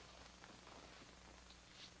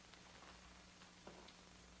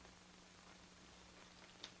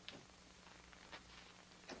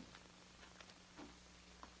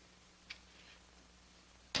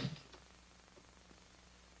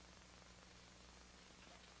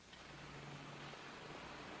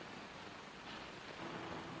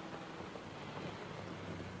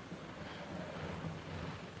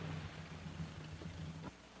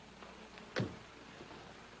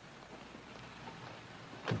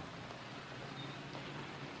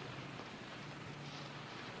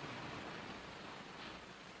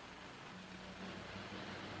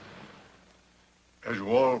 As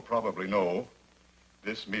you all probably know,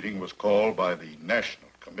 this meeting was called by the National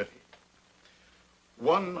Committee.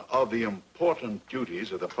 One of the important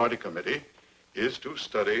duties of the party committee is to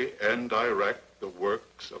study and direct the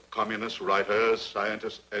works of communist writers,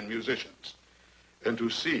 scientists, and musicians, and to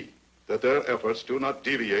see that their efforts do not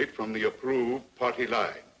deviate from the approved party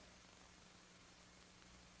line.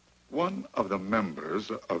 One of the members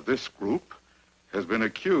of this group has been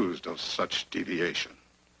accused of such deviation.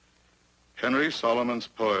 Henry Solomon's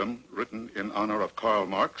poem, written in honor of Karl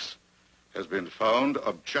Marx, has been found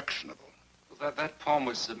objectionable. Well, that poem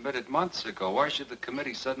was submitted months ago. Why should the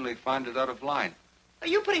committee suddenly find it out of line? Are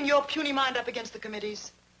you putting your puny mind up against the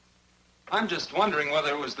committee's? I'm just wondering whether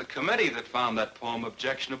it was the committee that found that poem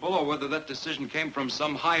objectionable or whether that decision came from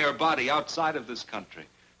some higher body outside of this country.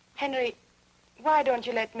 Henry, why don't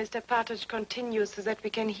you let Mr. Partridge continue so that we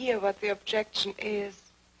can hear what the objection is?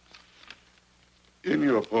 In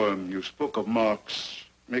your poem, you spoke of Marx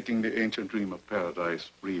making the ancient dream of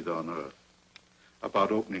paradise breathe on earth,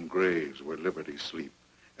 about opening graves where liberty sleep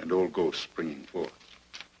and old ghosts springing forth.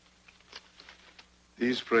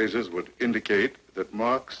 These phrases would indicate that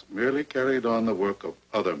Marx merely carried on the work of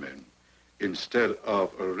other men instead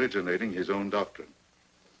of originating his own doctrine.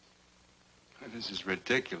 This is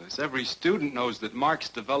ridiculous. Every student knows that Marx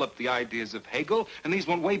developed the ideas of Hegel, and these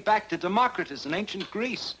went way back to Democritus in ancient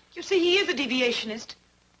Greece. You see, he is a deviationist.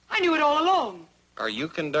 I knew it all along. Are you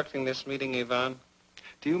conducting this meeting, Ivan?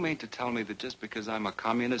 Do you mean to tell me that just because I'm a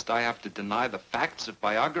communist, I have to deny the facts of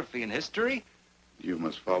biography and history? You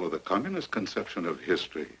must follow the communist conception of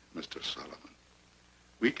history, Mr. Solomon.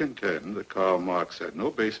 We contend that Karl Marx had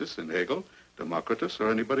no basis in Hegel, Democritus,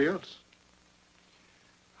 or anybody else.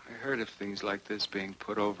 I heard of things like this being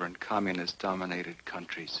put over in communist-dominated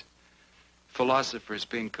countries. Philosophers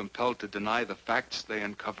being compelled to deny the facts they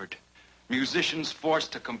uncovered. Musicians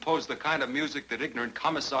forced to compose the kind of music that ignorant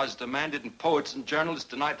commissars demanded, and poets and journalists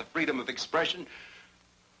denied the freedom of expression.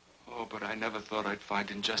 Oh, but I never thought I'd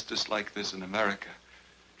find injustice like this in America.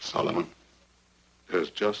 Solomon, there's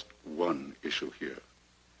just one issue here.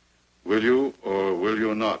 Will you or will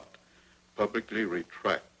you not publicly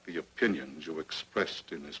retract the opinions you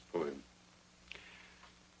expressed in this poem?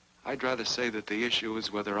 I'd rather say that the issue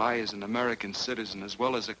is whether I, as an American citizen, as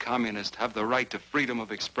well as a communist, have the right to freedom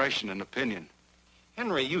of expression and opinion.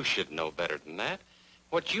 Henry, you should know better than that.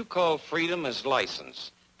 What you call freedom is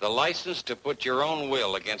license. The license to put your own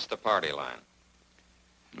will against the party line.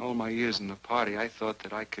 In all my years in the party, I thought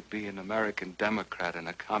that I could be an American Democrat and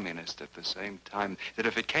a communist at the same time. That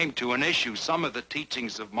if it came to an issue, some of the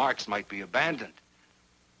teachings of Marx might be abandoned.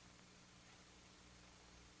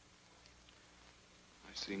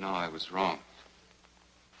 I see now I was wrong.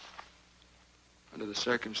 Under the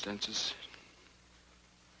circumstances,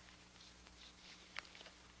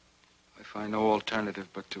 I find no alternative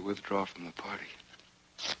but to withdraw from the party.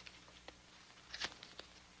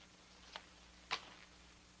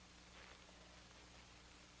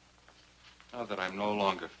 Now that I'm no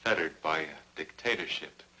longer fettered by a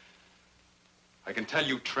dictatorship, I can tell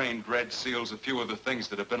you trained Red SEALs a few of the things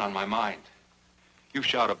that have been on my mind. You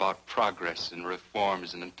shout about progress and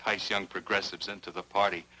reforms and entice young progressives into the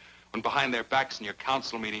party, when behind their backs in your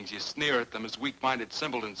council meetings you sneer at them as weak-minded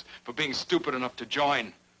simpletons for being stupid enough to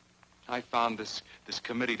join. I found this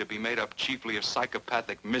committee to be made up chiefly of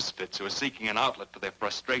psychopathic misfits who are seeking an outlet for their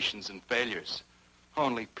frustrations and failures.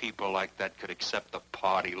 Only people like that could accept the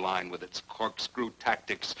party line with its corkscrew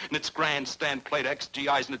tactics and its grandstand plate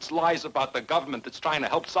XGIs and its lies about the government that's trying to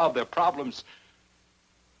help solve their problems.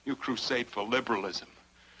 You crusade for liberalism.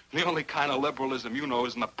 The only kind of liberalism you know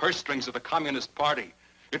is in the purse strings of the Communist Party.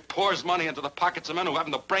 It pours money into the pockets of men who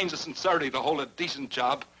haven't the brains or sincerity to hold a decent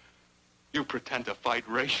job. You pretend to fight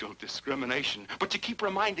racial discrimination, but you keep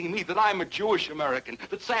reminding me that I'm a Jewish American,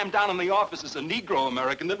 that Sam down in the office is a Negro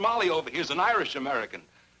American, that Molly over here is an Irish American.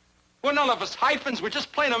 We're none of us hyphens, we're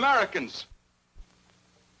just plain Americans.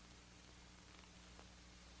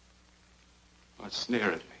 Don't sneer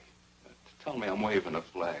at me. Tell me I'm waving a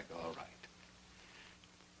flag, all right.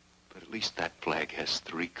 But at least that flag has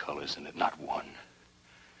 3 colors in it, not one.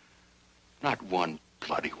 Not one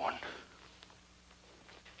bloody one.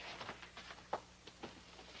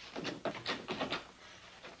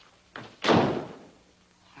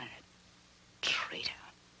 What a traitor.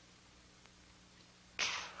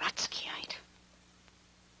 Trotskyite.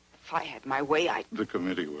 If I had my way, I'd... The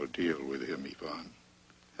committee will deal with him, Ivan.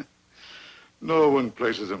 No one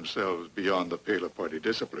places themselves beyond the pale of party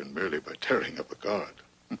discipline merely by tearing up a guard.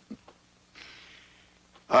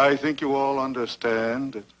 I think you all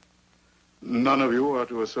understand that none of you are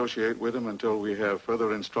to associate with him until we have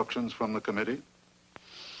further instructions from the committee.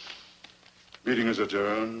 Meeting is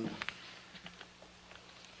adjourned.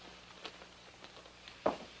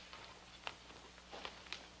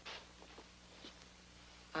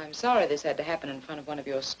 I'm sorry this had to happen in front of one of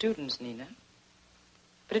your students, Nina.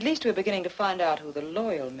 But at least we're beginning to find out who the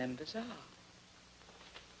loyal members are.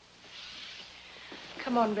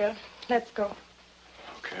 Come on, Bill. Let's go.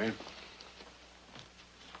 Okay.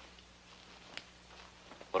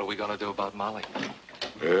 What are we going to do about Molly?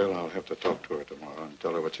 Well, I'll have to talk to her tomorrow and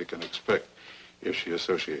tell her what she can expect if she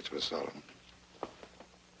associates with Solomon.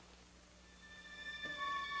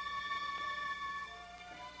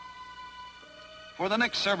 For the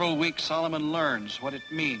next several weeks, Solomon learns what it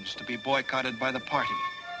means to be boycotted by the party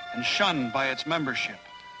and shunned by its membership.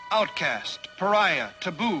 Outcast, pariah,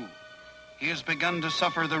 taboo. He has begun to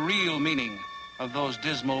suffer the real meaning of those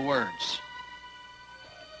dismal words.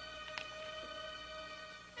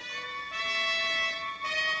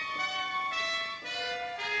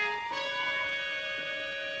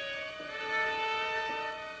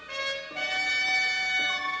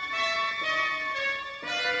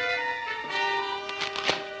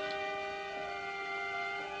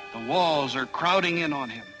 The walls are crowding in on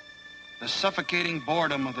him. The suffocating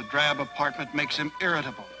boredom of the drab apartment makes him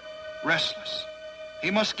irritable, restless.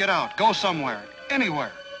 He must get out, go somewhere,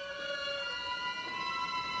 anywhere.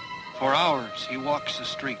 For hours, he walks the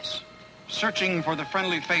streets, searching for the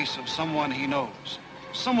friendly face of someone he knows,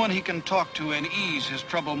 someone he can talk to and ease his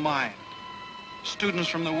troubled mind. Students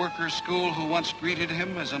from the workers' school who once greeted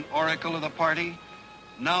him as an oracle of the party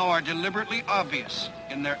now are deliberately obvious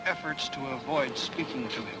in their efforts to avoid speaking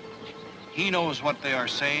to him. He knows what they are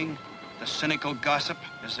saying, the cynical gossip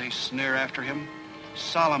as they sneer after him.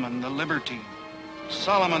 Solomon the libertine,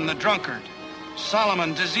 Solomon the drunkard,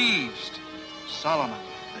 Solomon diseased, Solomon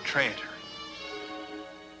the traitor.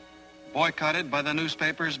 Boycotted by the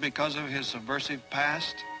newspapers because of his subversive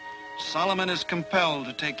past, Solomon is compelled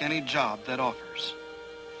to take any job that offers.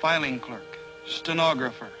 Filing clerk,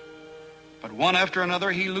 stenographer. But one after another,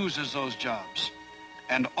 he loses those jobs,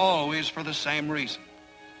 and always for the same reason.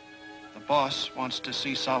 The boss wants to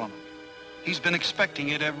see Solomon. He's been expecting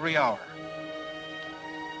it every hour.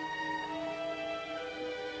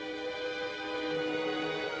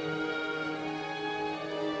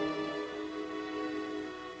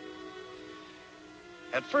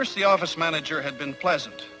 At first, the office manager had been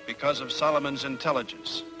pleasant because of Solomon's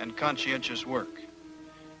intelligence and conscientious work.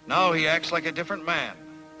 Now he acts like a different man,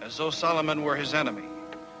 as though Solomon were his enemy.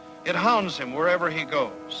 It hounds him wherever he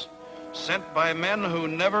goes, sent by men who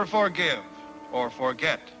never forgive or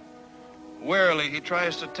forget. Wearily, he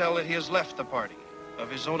tries to tell that he has left the party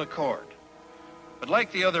of his own accord. But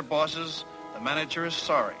like the other bosses, the manager is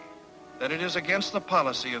sorry that it is against the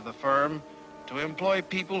policy of the firm to employ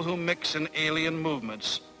people who mix in alien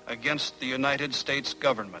movements against the United States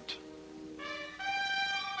government.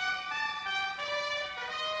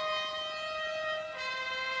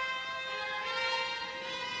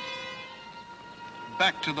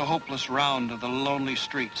 Back to the hopeless round of the lonely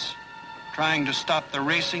streets, trying to stop the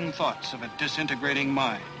racing thoughts of a disintegrating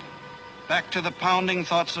mind. Back to the pounding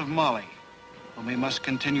thoughts of Molly, whom he must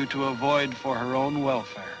continue to avoid for her own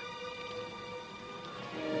welfare.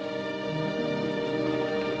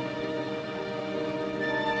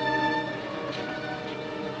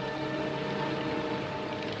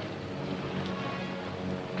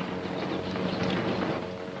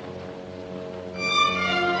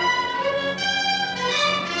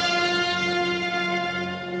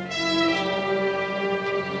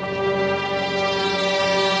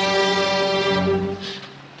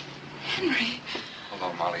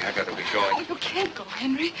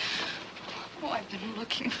 Henry. Oh, I've been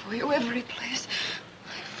looking for you every place.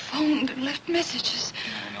 I phoned and left messages.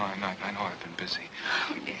 I know I've been busy.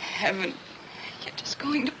 Oh, you haven't. You're just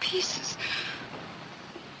going to pieces.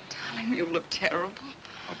 Darling, you look terrible.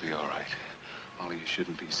 I'll be all right. Molly, you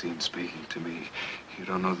shouldn't be seen speaking to me. You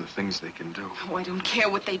don't know the things they can do. Oh, I don't care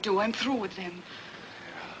what they do. I'm through with them.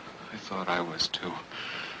 Yeah, I thought I was, too.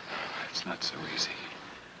 It's not so easy.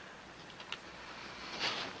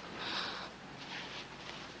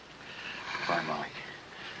 Bye, Molly.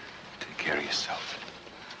 Take care of yourself.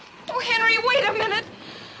 Oh, Henry, wait a minute.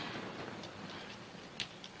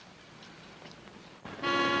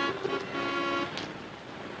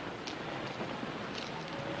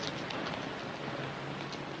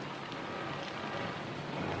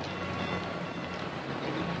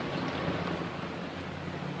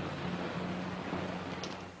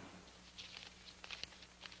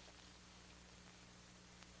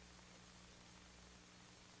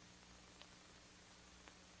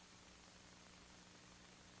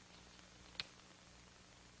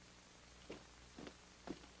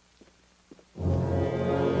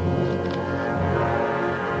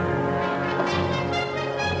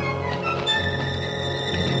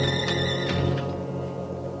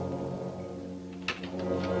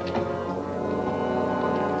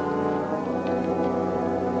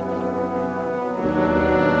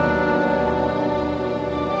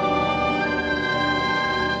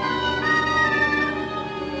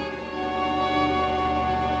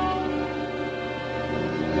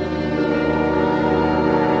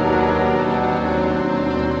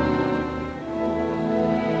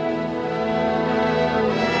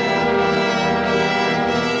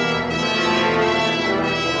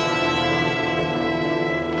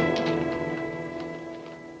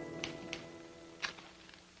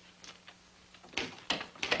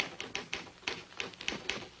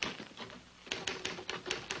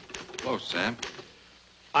 Hello, Sam.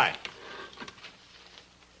 Hi.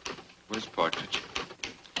 Where's Partridge?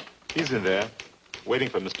 He's in there, waiting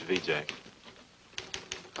for Mr. Vijay.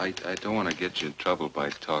 I don't want to get you in trouble by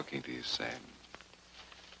talking to you, Sam.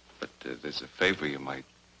 But there's a favor you might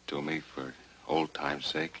do me for old time's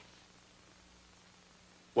sake.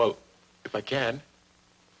 Well, if I can.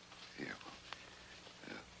 Yeah,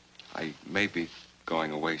 well, I may be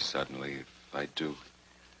going away suddenly. If I do,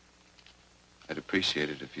 I'd appreciate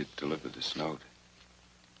it if you'd deliver this note.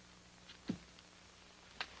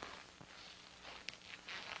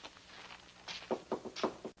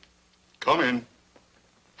 Come in.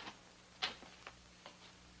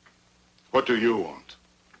 What do you want?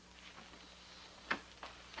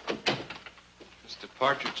 Mr.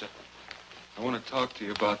 Partridge, I want to talk to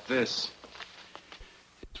you about this.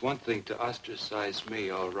 It's one thing to ostracize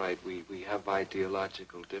me, all right. We have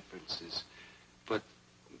ideological differences. But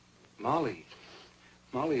Molly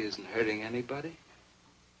isn't hurting anybody.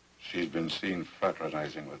 She's been seen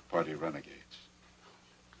fraternizing with party renegades.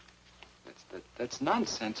 That's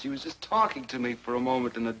nonsense. She was just talking to me for a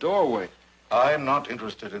moment in the doorway. I'm not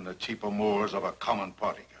interested in the cheap amours of a common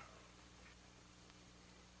party girl.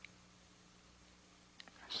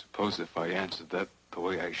 I suppose if I answered that the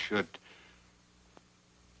way I should,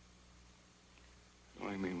 it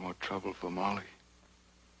only mean more trouble for Molly.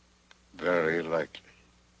 Very likely.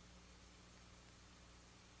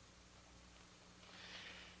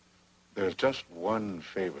 There's just one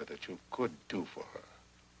favor that you could do for her,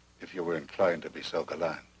 if you were inclined to be so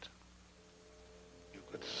gallant. You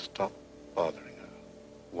could stop bothering her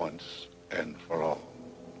once and for all.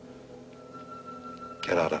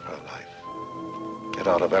 Get out of her life. Get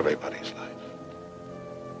out of everybody's life.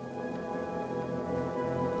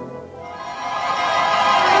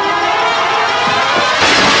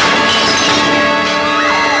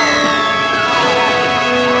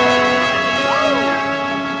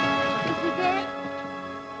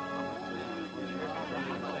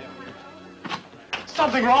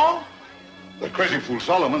 Something wrong? The crazy fool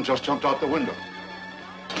Solomon just jumped out the window.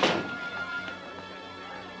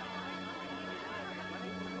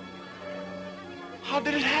 How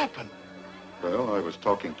did it happen? Well, I was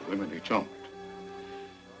talking to him and he jumped.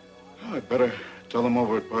 Well, I'd better tell them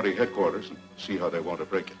over at party headquarters and see how they want to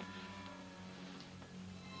break it.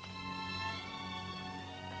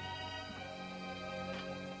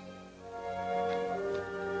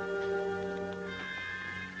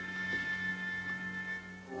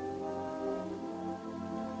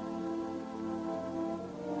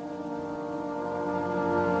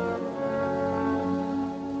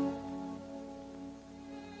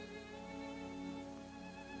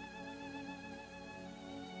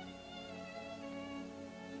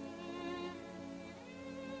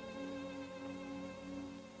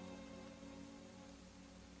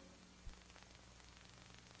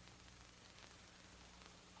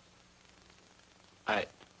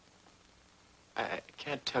 I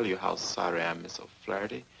can't tell you how sorry I am, Miss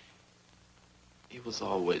O'Flaherty. He was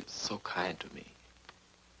always so kind to me.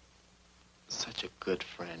 Such a good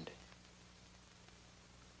friend.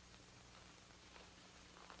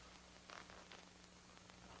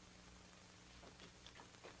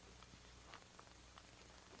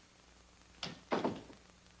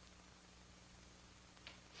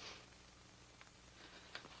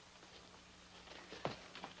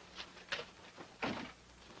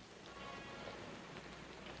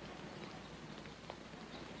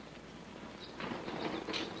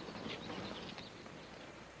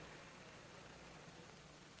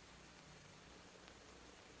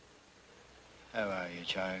 How are you,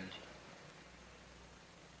 child?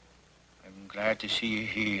 I'm glad to see you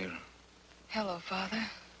here. Hello, Father.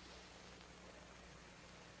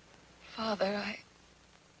 Father,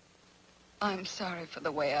 I'm sorry for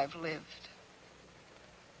the way I've lived.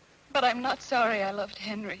 But I'm not sorry I loved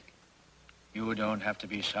Henry. You don't have to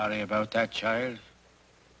be sorry about that, child.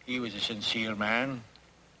 He was a sincere man,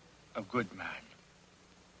 a good man.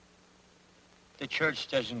 The church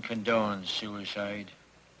doesn't condone suicide,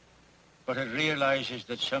 but it realizes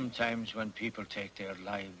that sometimes when people take their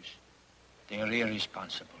lives, they are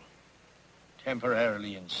irresponsible,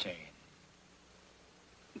 temporarily insane.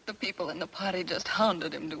 The people in the party just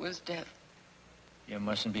hounded him to his death. You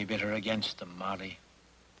mustn't be bitter against them, Molly.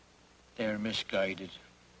 They're misguided.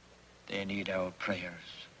 They need our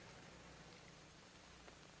prayers.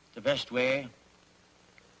 The best way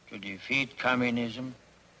to defeat communism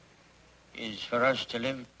is for us to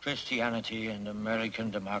live Christianity and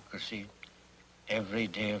American democracy every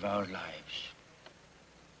day of our lives.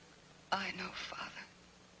 I know, Father.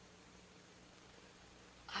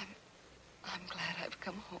 I'm glad I've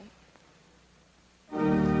come home.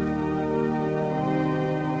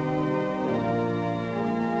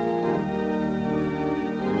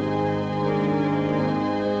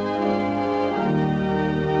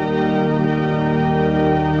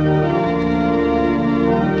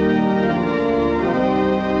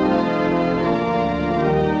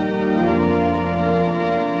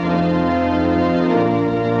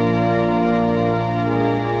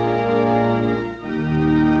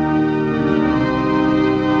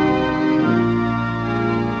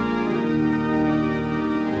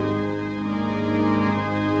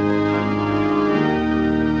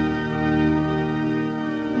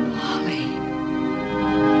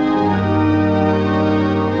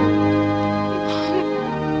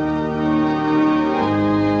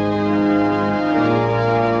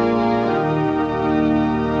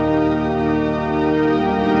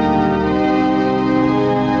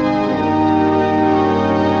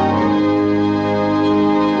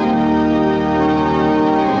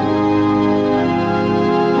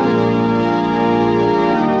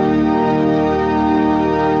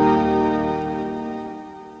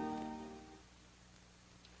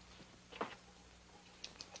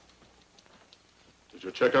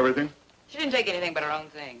 didn't take anything but her own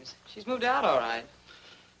things. She's moved out all right.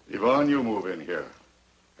 Yvonne, you move in here.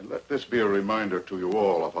 And let this be a reminder to you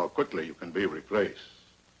all of how quickly you can be replaced.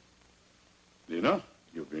 Nina,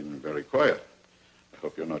 you've been very quiet. I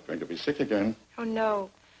hope you're not going to be sick again. Oh, no.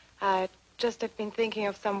 I just have been thinking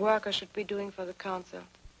of some work I should be doing for the council.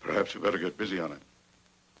 Perhaps you better get busy on it.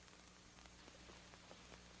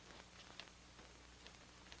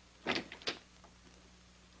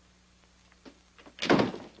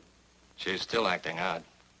 She's still acting odd.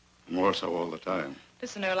 More so all the time.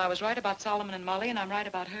 Listen, Earl, I was right about Solomon and Molly, and I'm right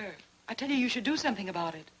about her. I tell you, you should do something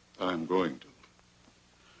about it. I'm going to.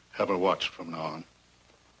 Have her watched from now on.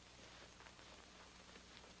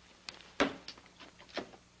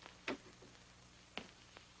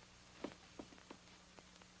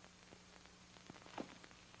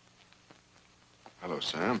 Hello,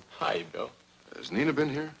 Sam. Hi, Bill. Has Nina been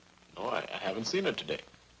here? No, I haven't seen her today.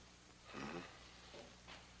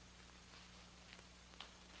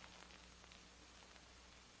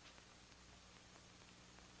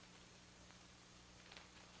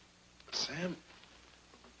 Sam?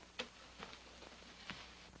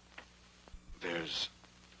 There's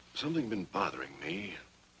something been bothering me.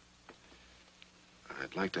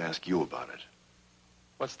 I'd like to ask you about it.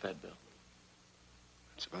 What's that, Bill?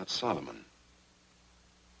 It's about Solomon.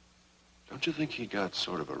 Don't you think he got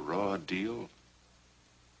sort of a raw deal?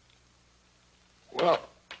 Well,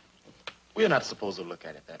 we're not supposed to look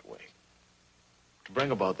at it that way. To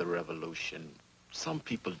bring about the revolution, some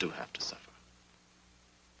people do have to suffer.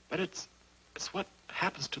 But it's what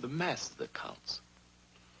happens to the masses that counts.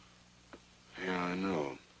 Yeah, I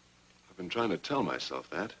know. I've been trying to tell myself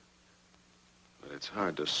that. But it's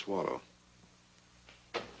hard to swallow.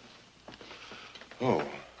 Oh,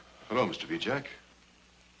 hello, Mr. Vijay.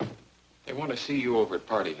 They want to see you over at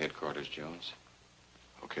party headquarters, Jones.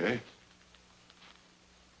 Okay.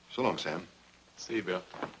 So long, Sam. See you, Bill.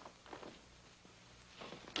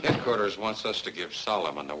 Headquarters wants us to give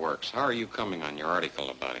Solomon the works. How are you coming on your article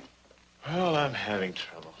about him? Well, I'm having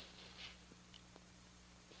trouble.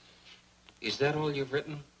 Is that all you've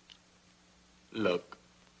written? Look,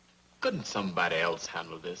 couldn't somebody else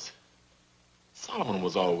handle this? Solomon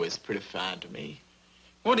was always pretty fine to me.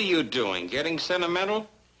 What are you doing, getting sentimental?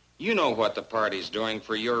 You know what the party's doing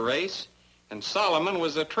for your race, and Solomon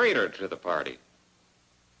was a traitor to the party.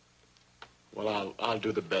 Well, I'll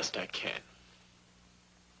do the best I can.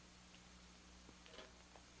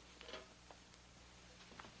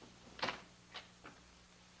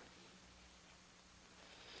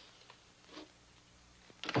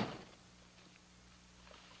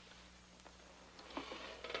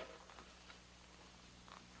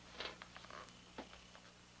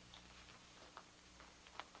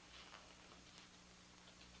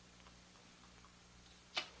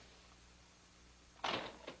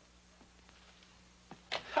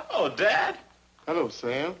 Hello, Dad. Hello,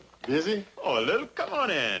 Sam. Busy? Oh, Lou, come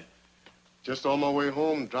on in. Just on my way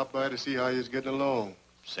home, dropped by to see how you're getting along.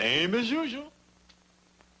 Same as usual.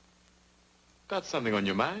 Got something on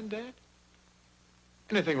your mind, Dad?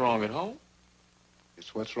 Anything wrong at home?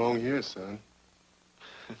 It's what's wrong here, son.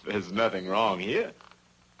 There's nothing wrong here.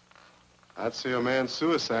 I'd say a man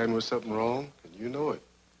suiciding was something wrong, and you know it.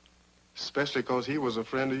 Especially because he was a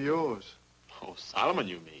friend of yours. Oh, Solomon,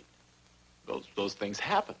 you mean? Those things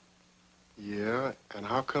happen. Yeah, and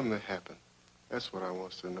how come they happen? That's what I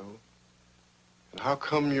wants to know. And how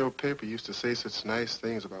come your paper used to say such nice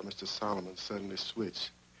things about Mr. Solomon suddenly switched?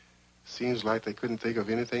 Seems like they couldn't think of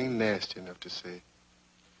anything nasty enough to say.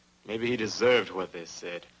 Maybe he deserved what they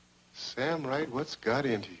said. Sam Wright, what's got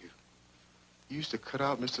into you? You used to cut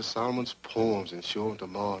out Mr. Solomon's poems and show them to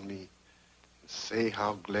Ma and me. And say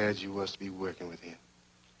how glad you was to be working with him.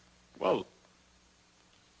 Well,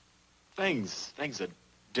 things are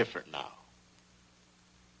different now.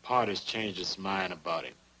 Party's changed its mind about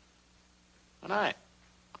him. And I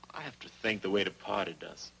have to think the way the party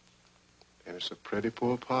does. And it's a pretty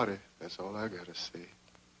poor party. That's all I gotta say.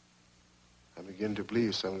 I'm beginning to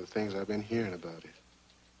believe some of the things I've been hearing about it.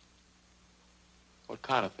 What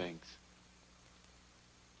kind of things?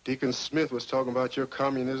 Deacon Smith was talking about your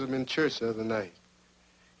communism in church the other night.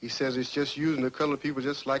 He says it's just using the colored people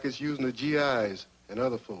just like it's using the GIs and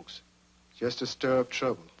other folks, just to stir up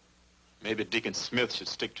trouble. Maybe Deacon Smith should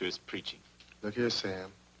stick to his preaching. Look here,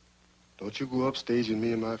 Sam. Don't you go upstaging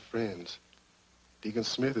me and my friends. Deacon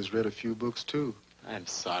Smith has read a few books, too. I'm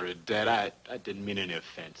sorry, Dad. I didn't mean any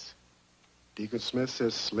offense. Deacon Smith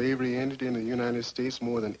says slavery ended in the United States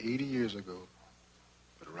more than 80 years ago.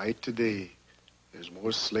 But right today, there's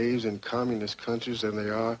more slaves in communist countries than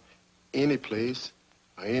there are any place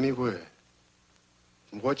or anywhere.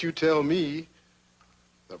 From what you tell me,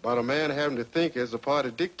 About a man having to think as the party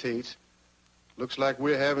dictates, looks like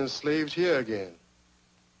we're having slaves here again.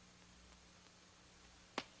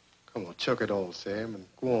 Come on, chuck it all, Sam, and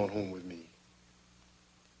go on home with me.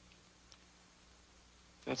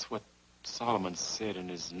 That's what Solomon said in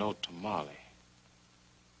his note to Molly.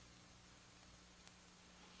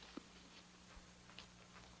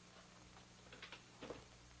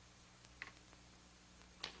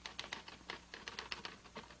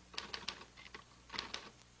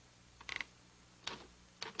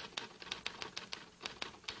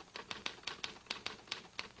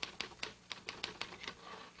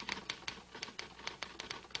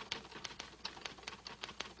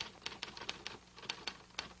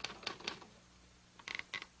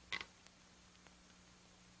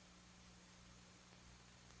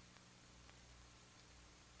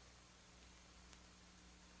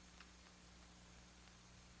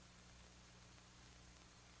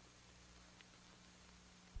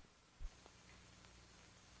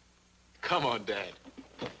 Come on, Dad.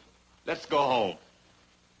 Let's go home.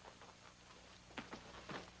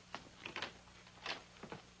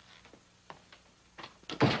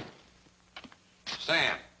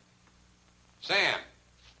 Sam. Sam.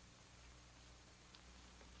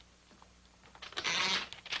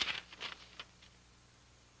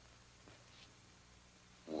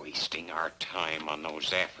 Wasting our time on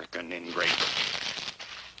those African ingrates.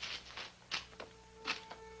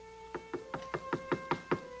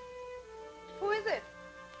 Who is it?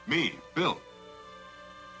 Me, Bill.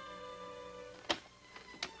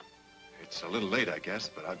 It's a little late, I guess,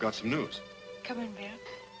 but I've got some news. Come in, Bill.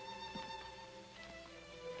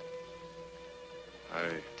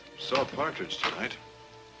 I saw Partridge tonight.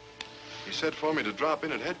 He said for me to drop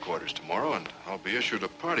in at headquarters tomorrow, and I'll be issued a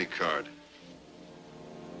party card.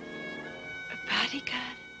 A party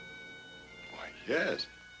card? Why, yes.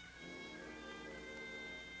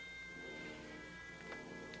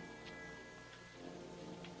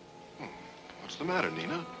 What's the matter,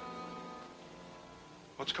 Nina?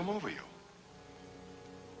 What's come over you?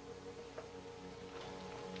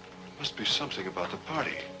 Must be something about the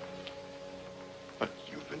party. But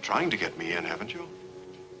you've been trying to get me in, haven't you?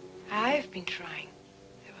 I've been trying.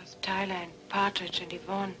 There was Tyler and Partridge and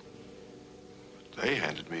Yvonne. But they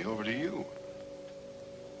handed me over to you.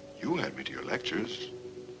 You had me to your lectures,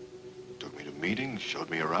 took me to meetings, showed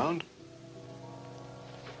me around.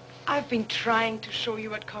 I've been trying to show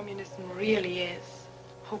you what communism really is,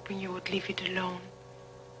 hoping you would leave it alone.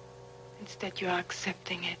 Instead, you are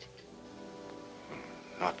accepting it.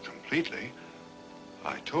 Not completely.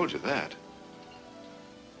 I told you that.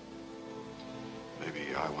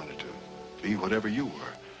 Maybe I wanted to be whatever you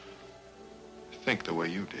were. Think the way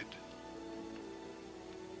you did.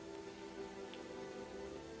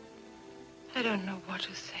 I don't know what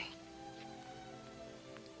to say.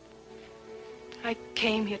 I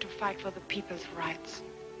came here to fight for the people's rights.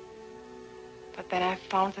 But then I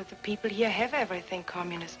found that the people here have everything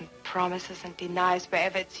communism promises and denies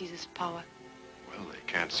wherever it seizes power. Well, they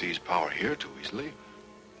can't seize power here too easily.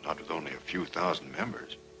 Not with only a few thousand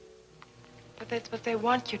members. But that's what they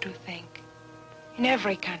want you to think. In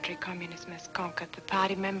every country, communism has conquered. The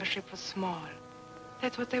party membership was small.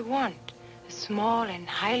 That's what they want. A small and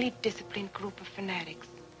highly disciplined group of fanatics,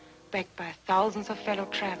 backed by thousands of fellow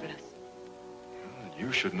travelers.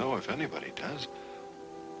 You should know if anybody does.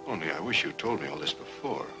 Only I wish you'd told me all this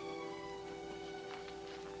before.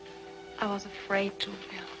 I was afraid to,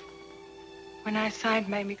 Bill. When I signed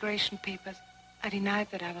my immigration papers, I denied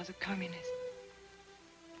that I was a communist.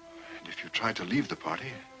 And if you try to leave the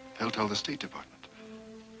party, they'll tell the State Department.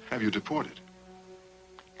 Have you deported?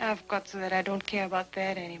 I've got so that I don't care about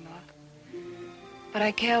that anymore. But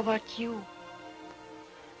I care about you.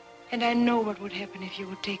 And I know what would happen if you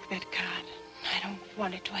would take that card. I don't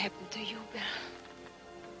want it to happen to you, Bill.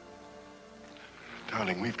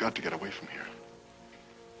 Darling, we've got to get away from here.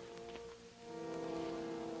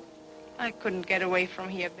 I couldn't get away from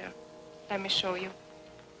here, Bill. Let me show you.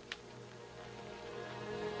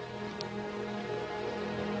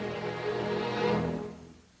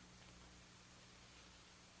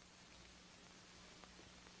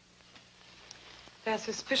 They're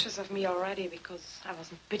suspicious of me already because I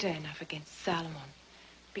wasn't bitter enough against Solomon.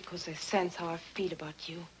 Because they sense how I feel about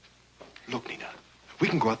you. Look, Nina, we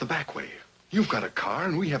can go out the back way. You've got a car,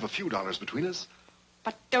 and we have a few dollars between us.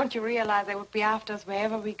 But don't you realize they would be after us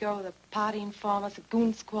wherever we go? The party informers, the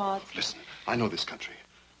goon squads. Listen, I know this country.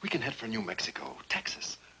 We can head for New Mexico,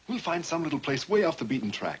 Texas. We'll find some little place way off the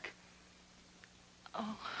beaten track.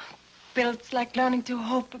 Oh, Bill, it's like learning to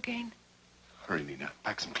hope again. Hurry, Nina.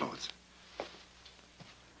 Pack some clothes.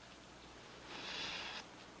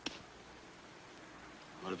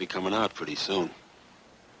 Ought to be coming out pretty soon.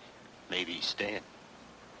 Maybe he's staying.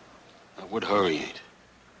 Now, what hurry ain't?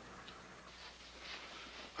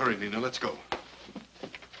 Hurry, Nina, let's go.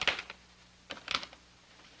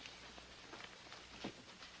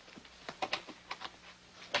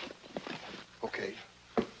 Okay.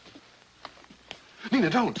 Nina,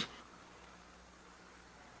 don't.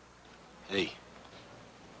 Hey,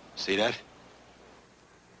 see that?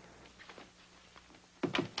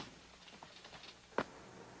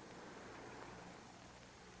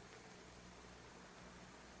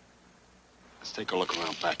 Let's take a look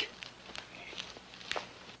around back.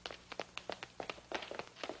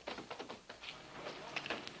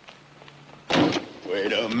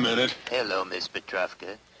 Wait a minute. Hello, Miss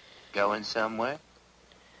Petrovka. Going somewhere?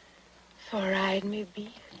 For a ride,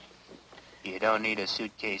 maybe. You don't need a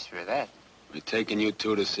suitcase for that. We're taking you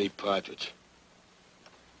two to see Partridge.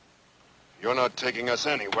 You're not taking us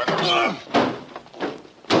anywhere.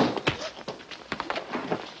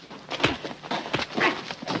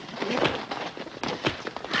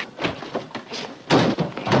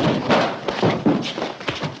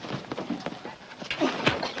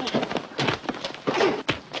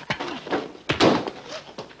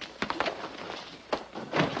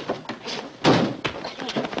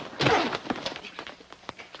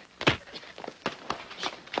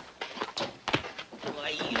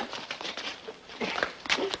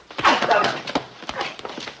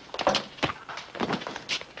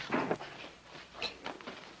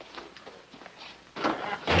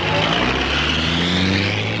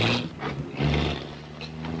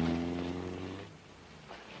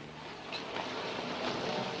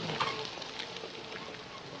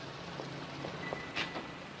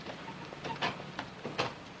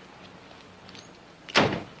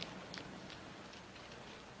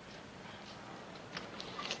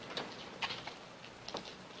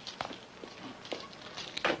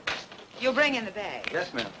 You'll bring in the bag.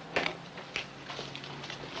 Yes, ma'am.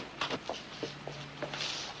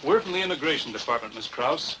 We're from the Immigration Department, Miss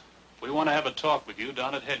Krause. We want to have a talk with you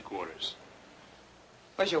down at headquarters.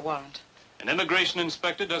 Where's your warrant? An immigration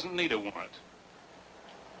inspector doesn't need a warrant.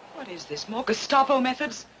 What is this, more Gestapo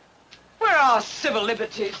methods? Where are our civil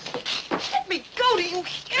liberties? Let me go, do you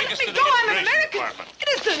hear? Let me go, I'm an American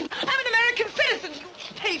citizen. I'm an American citizen.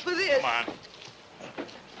 You pay for this. Come on.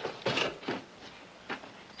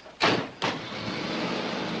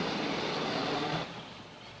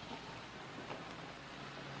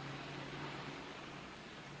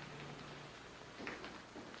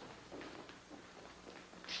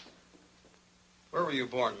 Where were you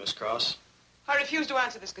born, Miss Krause? I refuse to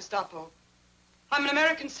answer this, Gestapo. I'm an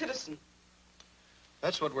American citizen.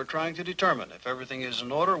 That's what we're trying to determine. If everything is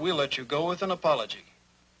in order, we'll let you go with an apology.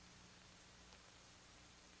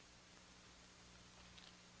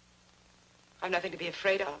 I've nothing to be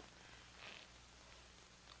afraid of.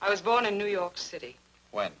 I was born in New York City.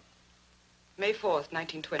 When? May 4th,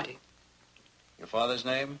 1920. Your father's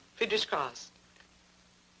name? Friedrich Krause.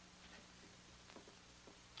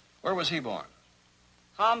 Where was he born?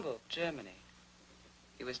 Hamburg, Germany.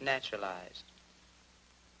 He was naturalized.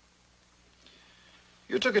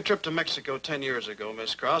 You took a trip to Mexico 10 years ago,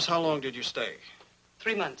 Miss Krause. How long did you stay?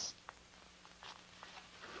 3 months.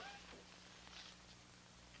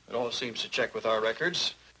 It all seems to check with our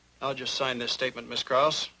records. I'll just sign this statement, Miss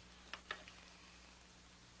Krause.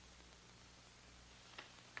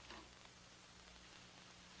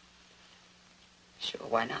 Sure,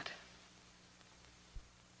 why not?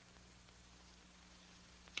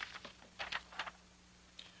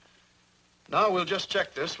 Now we'll just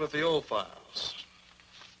check this with the old files.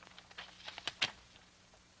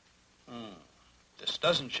 This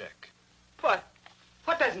doesn't check. What?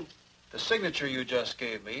 What doesn't? The signature you just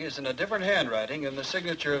gave me is in a different handwriting than the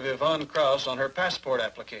signature of Yvonne Krause on her passport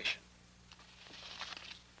application.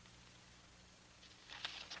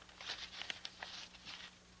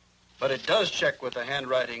 But it does check with the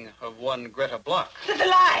handwriting of one Greta Block. It's a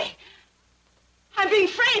lie! I'm being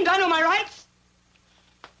framed. I know my rights.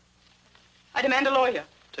 I demand a lawyer.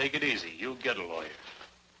 Take it easy. You'll get a lawyer.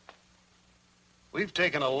 We've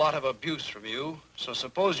taken a lot of abuse from you, so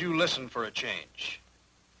suppose you listen for a change.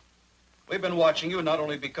 We've been watching you not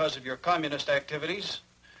only because of your communist activities,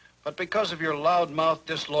 but because of your loudmouth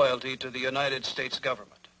disloyalty to the United States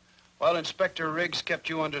government. While Inspector Riggs kept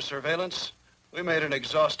you under surveillance, we made an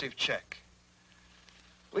exhaustive check.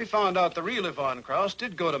 We found out the real Yvonne Krause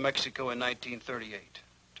did go to Mexico in 1938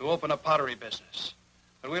 to open a pottery business,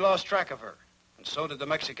 but we lost track of her, and so did the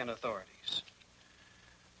Mexican authorities.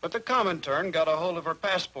 But the Comintern got a hold of her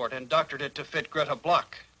passport and doctored it to fit Greta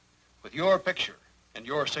Block, with your picture and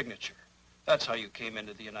your signature. That's how you came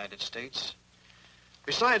into the United States.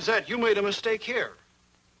 Besides that, you made a mistake here.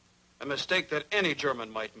 A mistake that any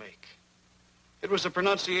German might make. It was the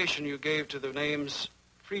pronunciation you gave to the names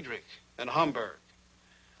Friedrich and Hamburg.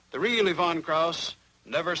 The real Yvonne Krauss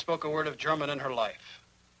never spoke a word of German in her life.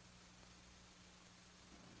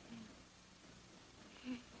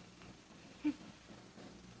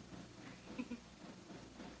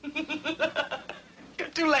 You're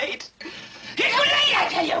too late. You're too late, I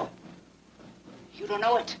tell you! You don't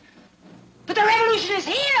know it. But the revolution is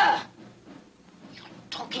here! You're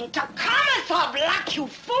talking to Commissar Black, you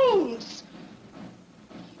fools!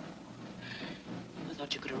 You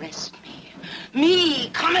thought you could arrest me. Me,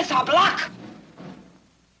 Commissar Black!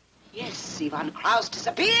 Yes, Yvonne Krauss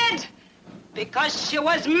disappeared because she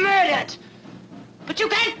was murdered. But you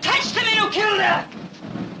can't touch the men who killed her!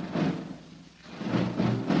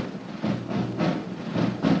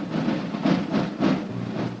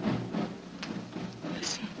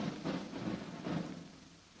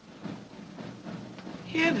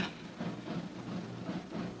 Hear them.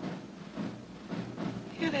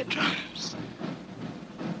 Hear their drums.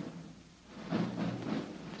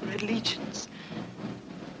 The Red Legions.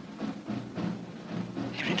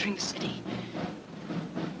 They're entering the city.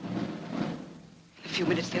 In a few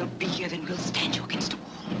minutes they'll be here, then we'll stand you against a wall.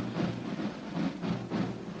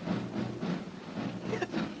 Hear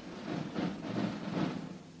them.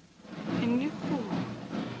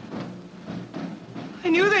 I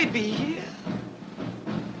knew they'd be here.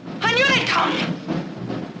 I knew they'd come.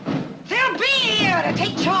 They'll be here to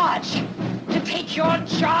take charge, to take your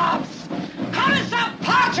jobs. Commissar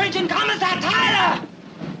Partridge and Commissar Tyler.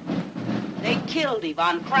 They killed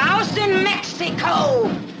Yvonne Krauss in Mexico.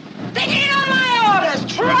 They did it on my orders.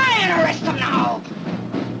 Try and arrest them now.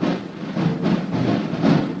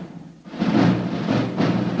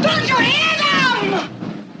 Don't you hear them?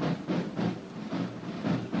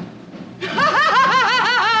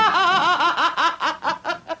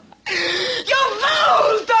 You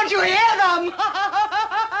fools! Don't you hear them?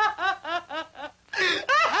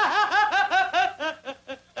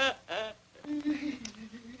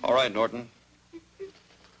 All right, Norton.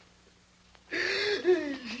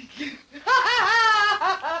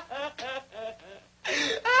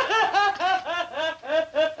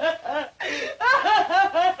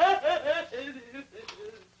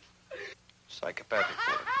 Psychopathic.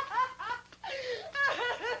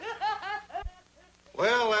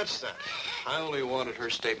 Well, that's that. I only wanted her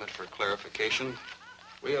statement for clarification.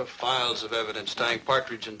 We have files of evidence tying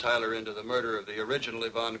Partridge and Tyler into the murder of the original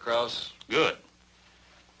Yvonne Krauss. Good.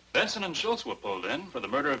 Benson and Schultz were pulled in for the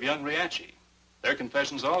murder of young Riachi. Their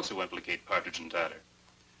confessions also implicate Partridge and Tyler.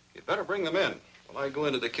 You'd better bring them in while I go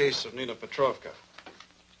into the case of Nina Petrovka.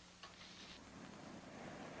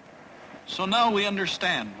 So now we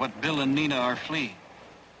understand what Bill and Nina are fleeing.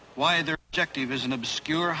 Why their objective is an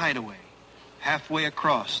obscure hideaway halfway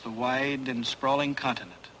across the wide and sprawling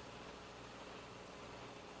continent.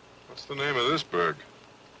 What's the name of this burg?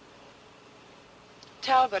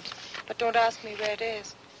 Talbot, but don't ask me where it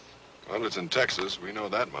is. Well, it's in Texas. We know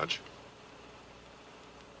that much.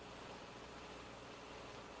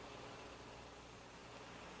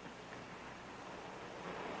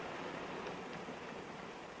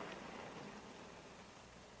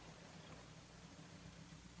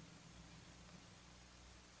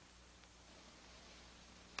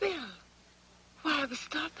 Bill, why are we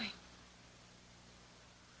stopping?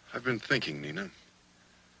 I've been thinking, Nina.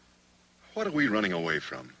 What are we running away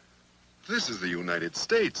from? This is the United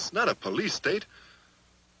States, not a police state.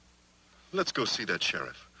 Let's go see that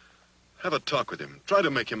sheriff. Have a talk with him. Try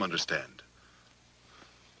to make him understand.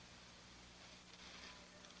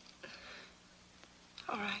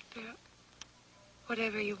 All right, Bill.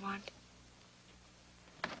 Whatever you want.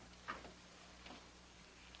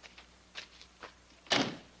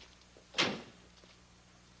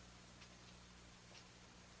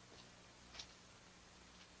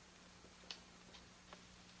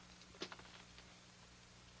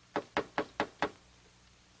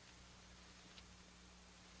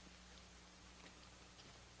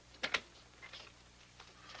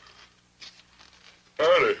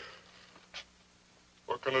 Howdy.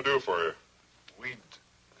 What can I do for you?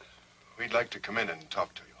 We'd like to come in and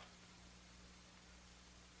talk to you.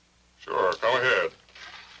 Sure, come ahead.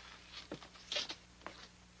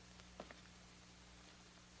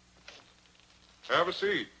 Have a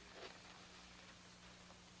seat.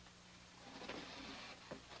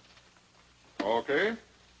 Okay.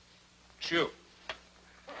 Shoot.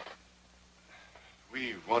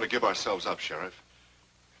 We want to give ourselves up, Sheriff.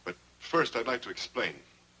 But first, I'd like to explain.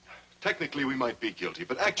 Technically, we might be guilty,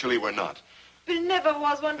 but actually, we're not. Bill never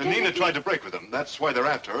was one. And Nina tried to break with them. That's why they're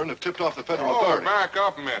after her and have tipped off the federal Oh, authorities. back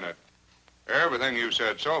up a minute. Everything you've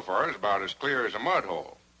said so far is about as clear as a mud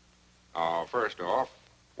hole. First off,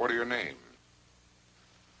 what are your names?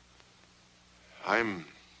 I'm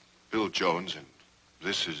Bill Jones, and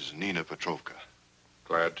this is Nina Petrovka.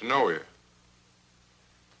 Glad to know you.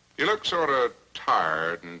 You look sort of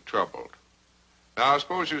tired and troubled. Now, I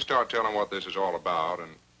suppose you start telling what this is all about, and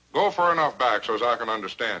go far enough back so as I can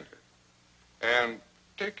understand you. And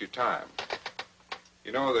take your time.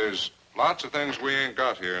 You know, there's lots of things we ain't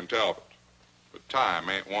got here in Talbot, but time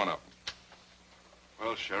ain't one of them.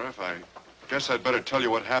 Well, Sheriff, I guess I'd better tell you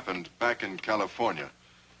what happened back in California.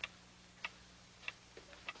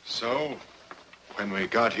 So, when we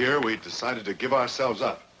got here, we decided to give ourselves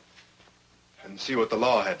up and see what the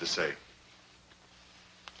law had to say.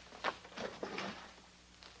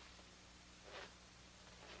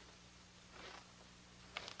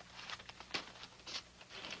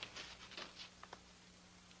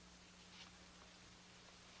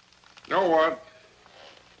 You know what?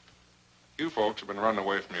 You folks have been running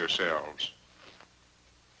away from yourselves.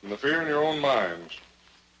 From the fear in your own minds.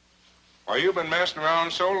 Why, you've been messing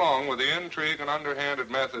around so long with the intrigue and underhanded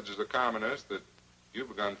methods of the communists that you've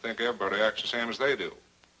begun to think everybody acts the same as they do.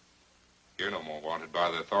 You're no more wanted by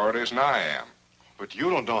the authorities than I am. But you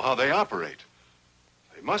don't know how they operate.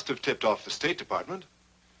 They must have tipped off the State Department.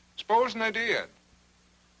 Supposing they did.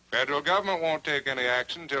 Federal government won't take any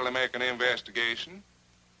action until they make an investigation.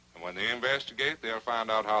 And when they investigate, they'll find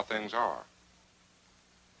out how things are.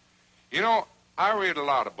 You know, I read a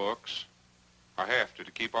lot of books. I have to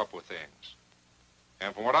keep up with things.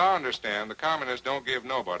 And from what I understand, the communists don't give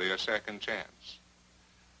nobody a second chance.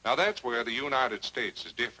 Now, that's where the United States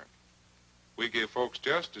is different. We give folks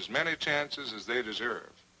just as many chances as they deserve.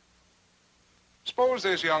 Suppose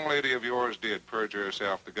this young lady of yours did perjure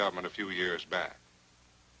herself to government a few years back.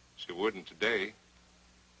 She wouldn't today.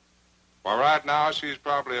 Why, right now, she's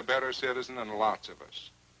probably a better citizen than lots of us.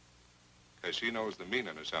 Because she knows the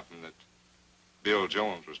meaning of something that Bill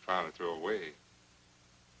Jones was trying to throw away.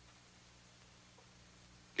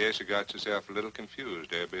 Guess you got yourself a little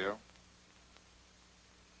confused, eh, Bill?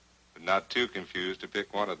 But not too confused to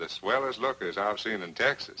pick one of the swellest lookers I've seen in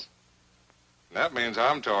Texas. And that means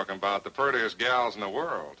I'm talking about the prettiest gals in the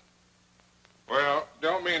world. Well,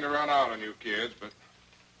 don't mean to run out on you kids, but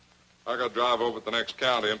I got to drive over to the next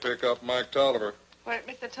county and pick up Mike Tolliver. What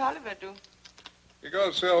did Mr. Tolliver do? He got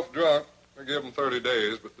himself drunk. I gave him 30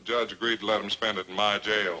 days, but the judge agreed to let him spend it in my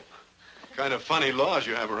jail. Kind of funny laws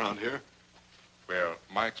you have around here. Well,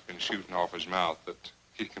 Mike's been shooting off his mouth that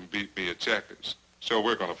he can beat me at checkers. So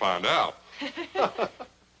we're going to find out.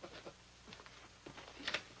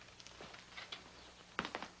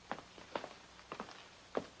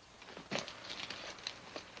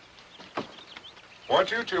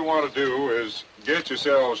 What you two want to do is get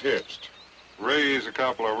yourselves hitched. Raise a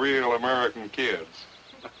couple of real American kids.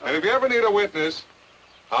 And if you ever need a witness,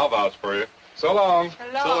 I'll vouch for you. So long. So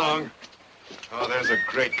So long. Oh, there's a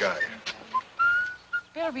great guy.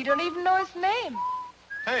 Bill, we don't even know his name.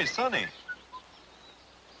 Hey, Sonny.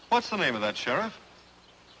 What's the name of that sheriff?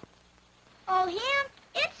 Oh, him?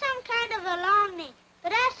 It's some kind of a long name.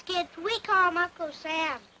 But us kids, we call him Uncle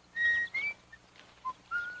Sam.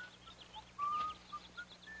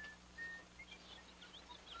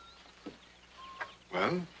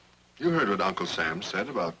 Well, you heard what Uncle Sam said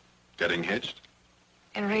about getting hitched.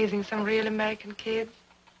 And raising some real American kids.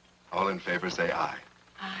 All in favor say aye.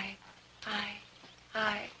 Aye, aye,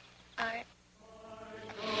 aye, aye.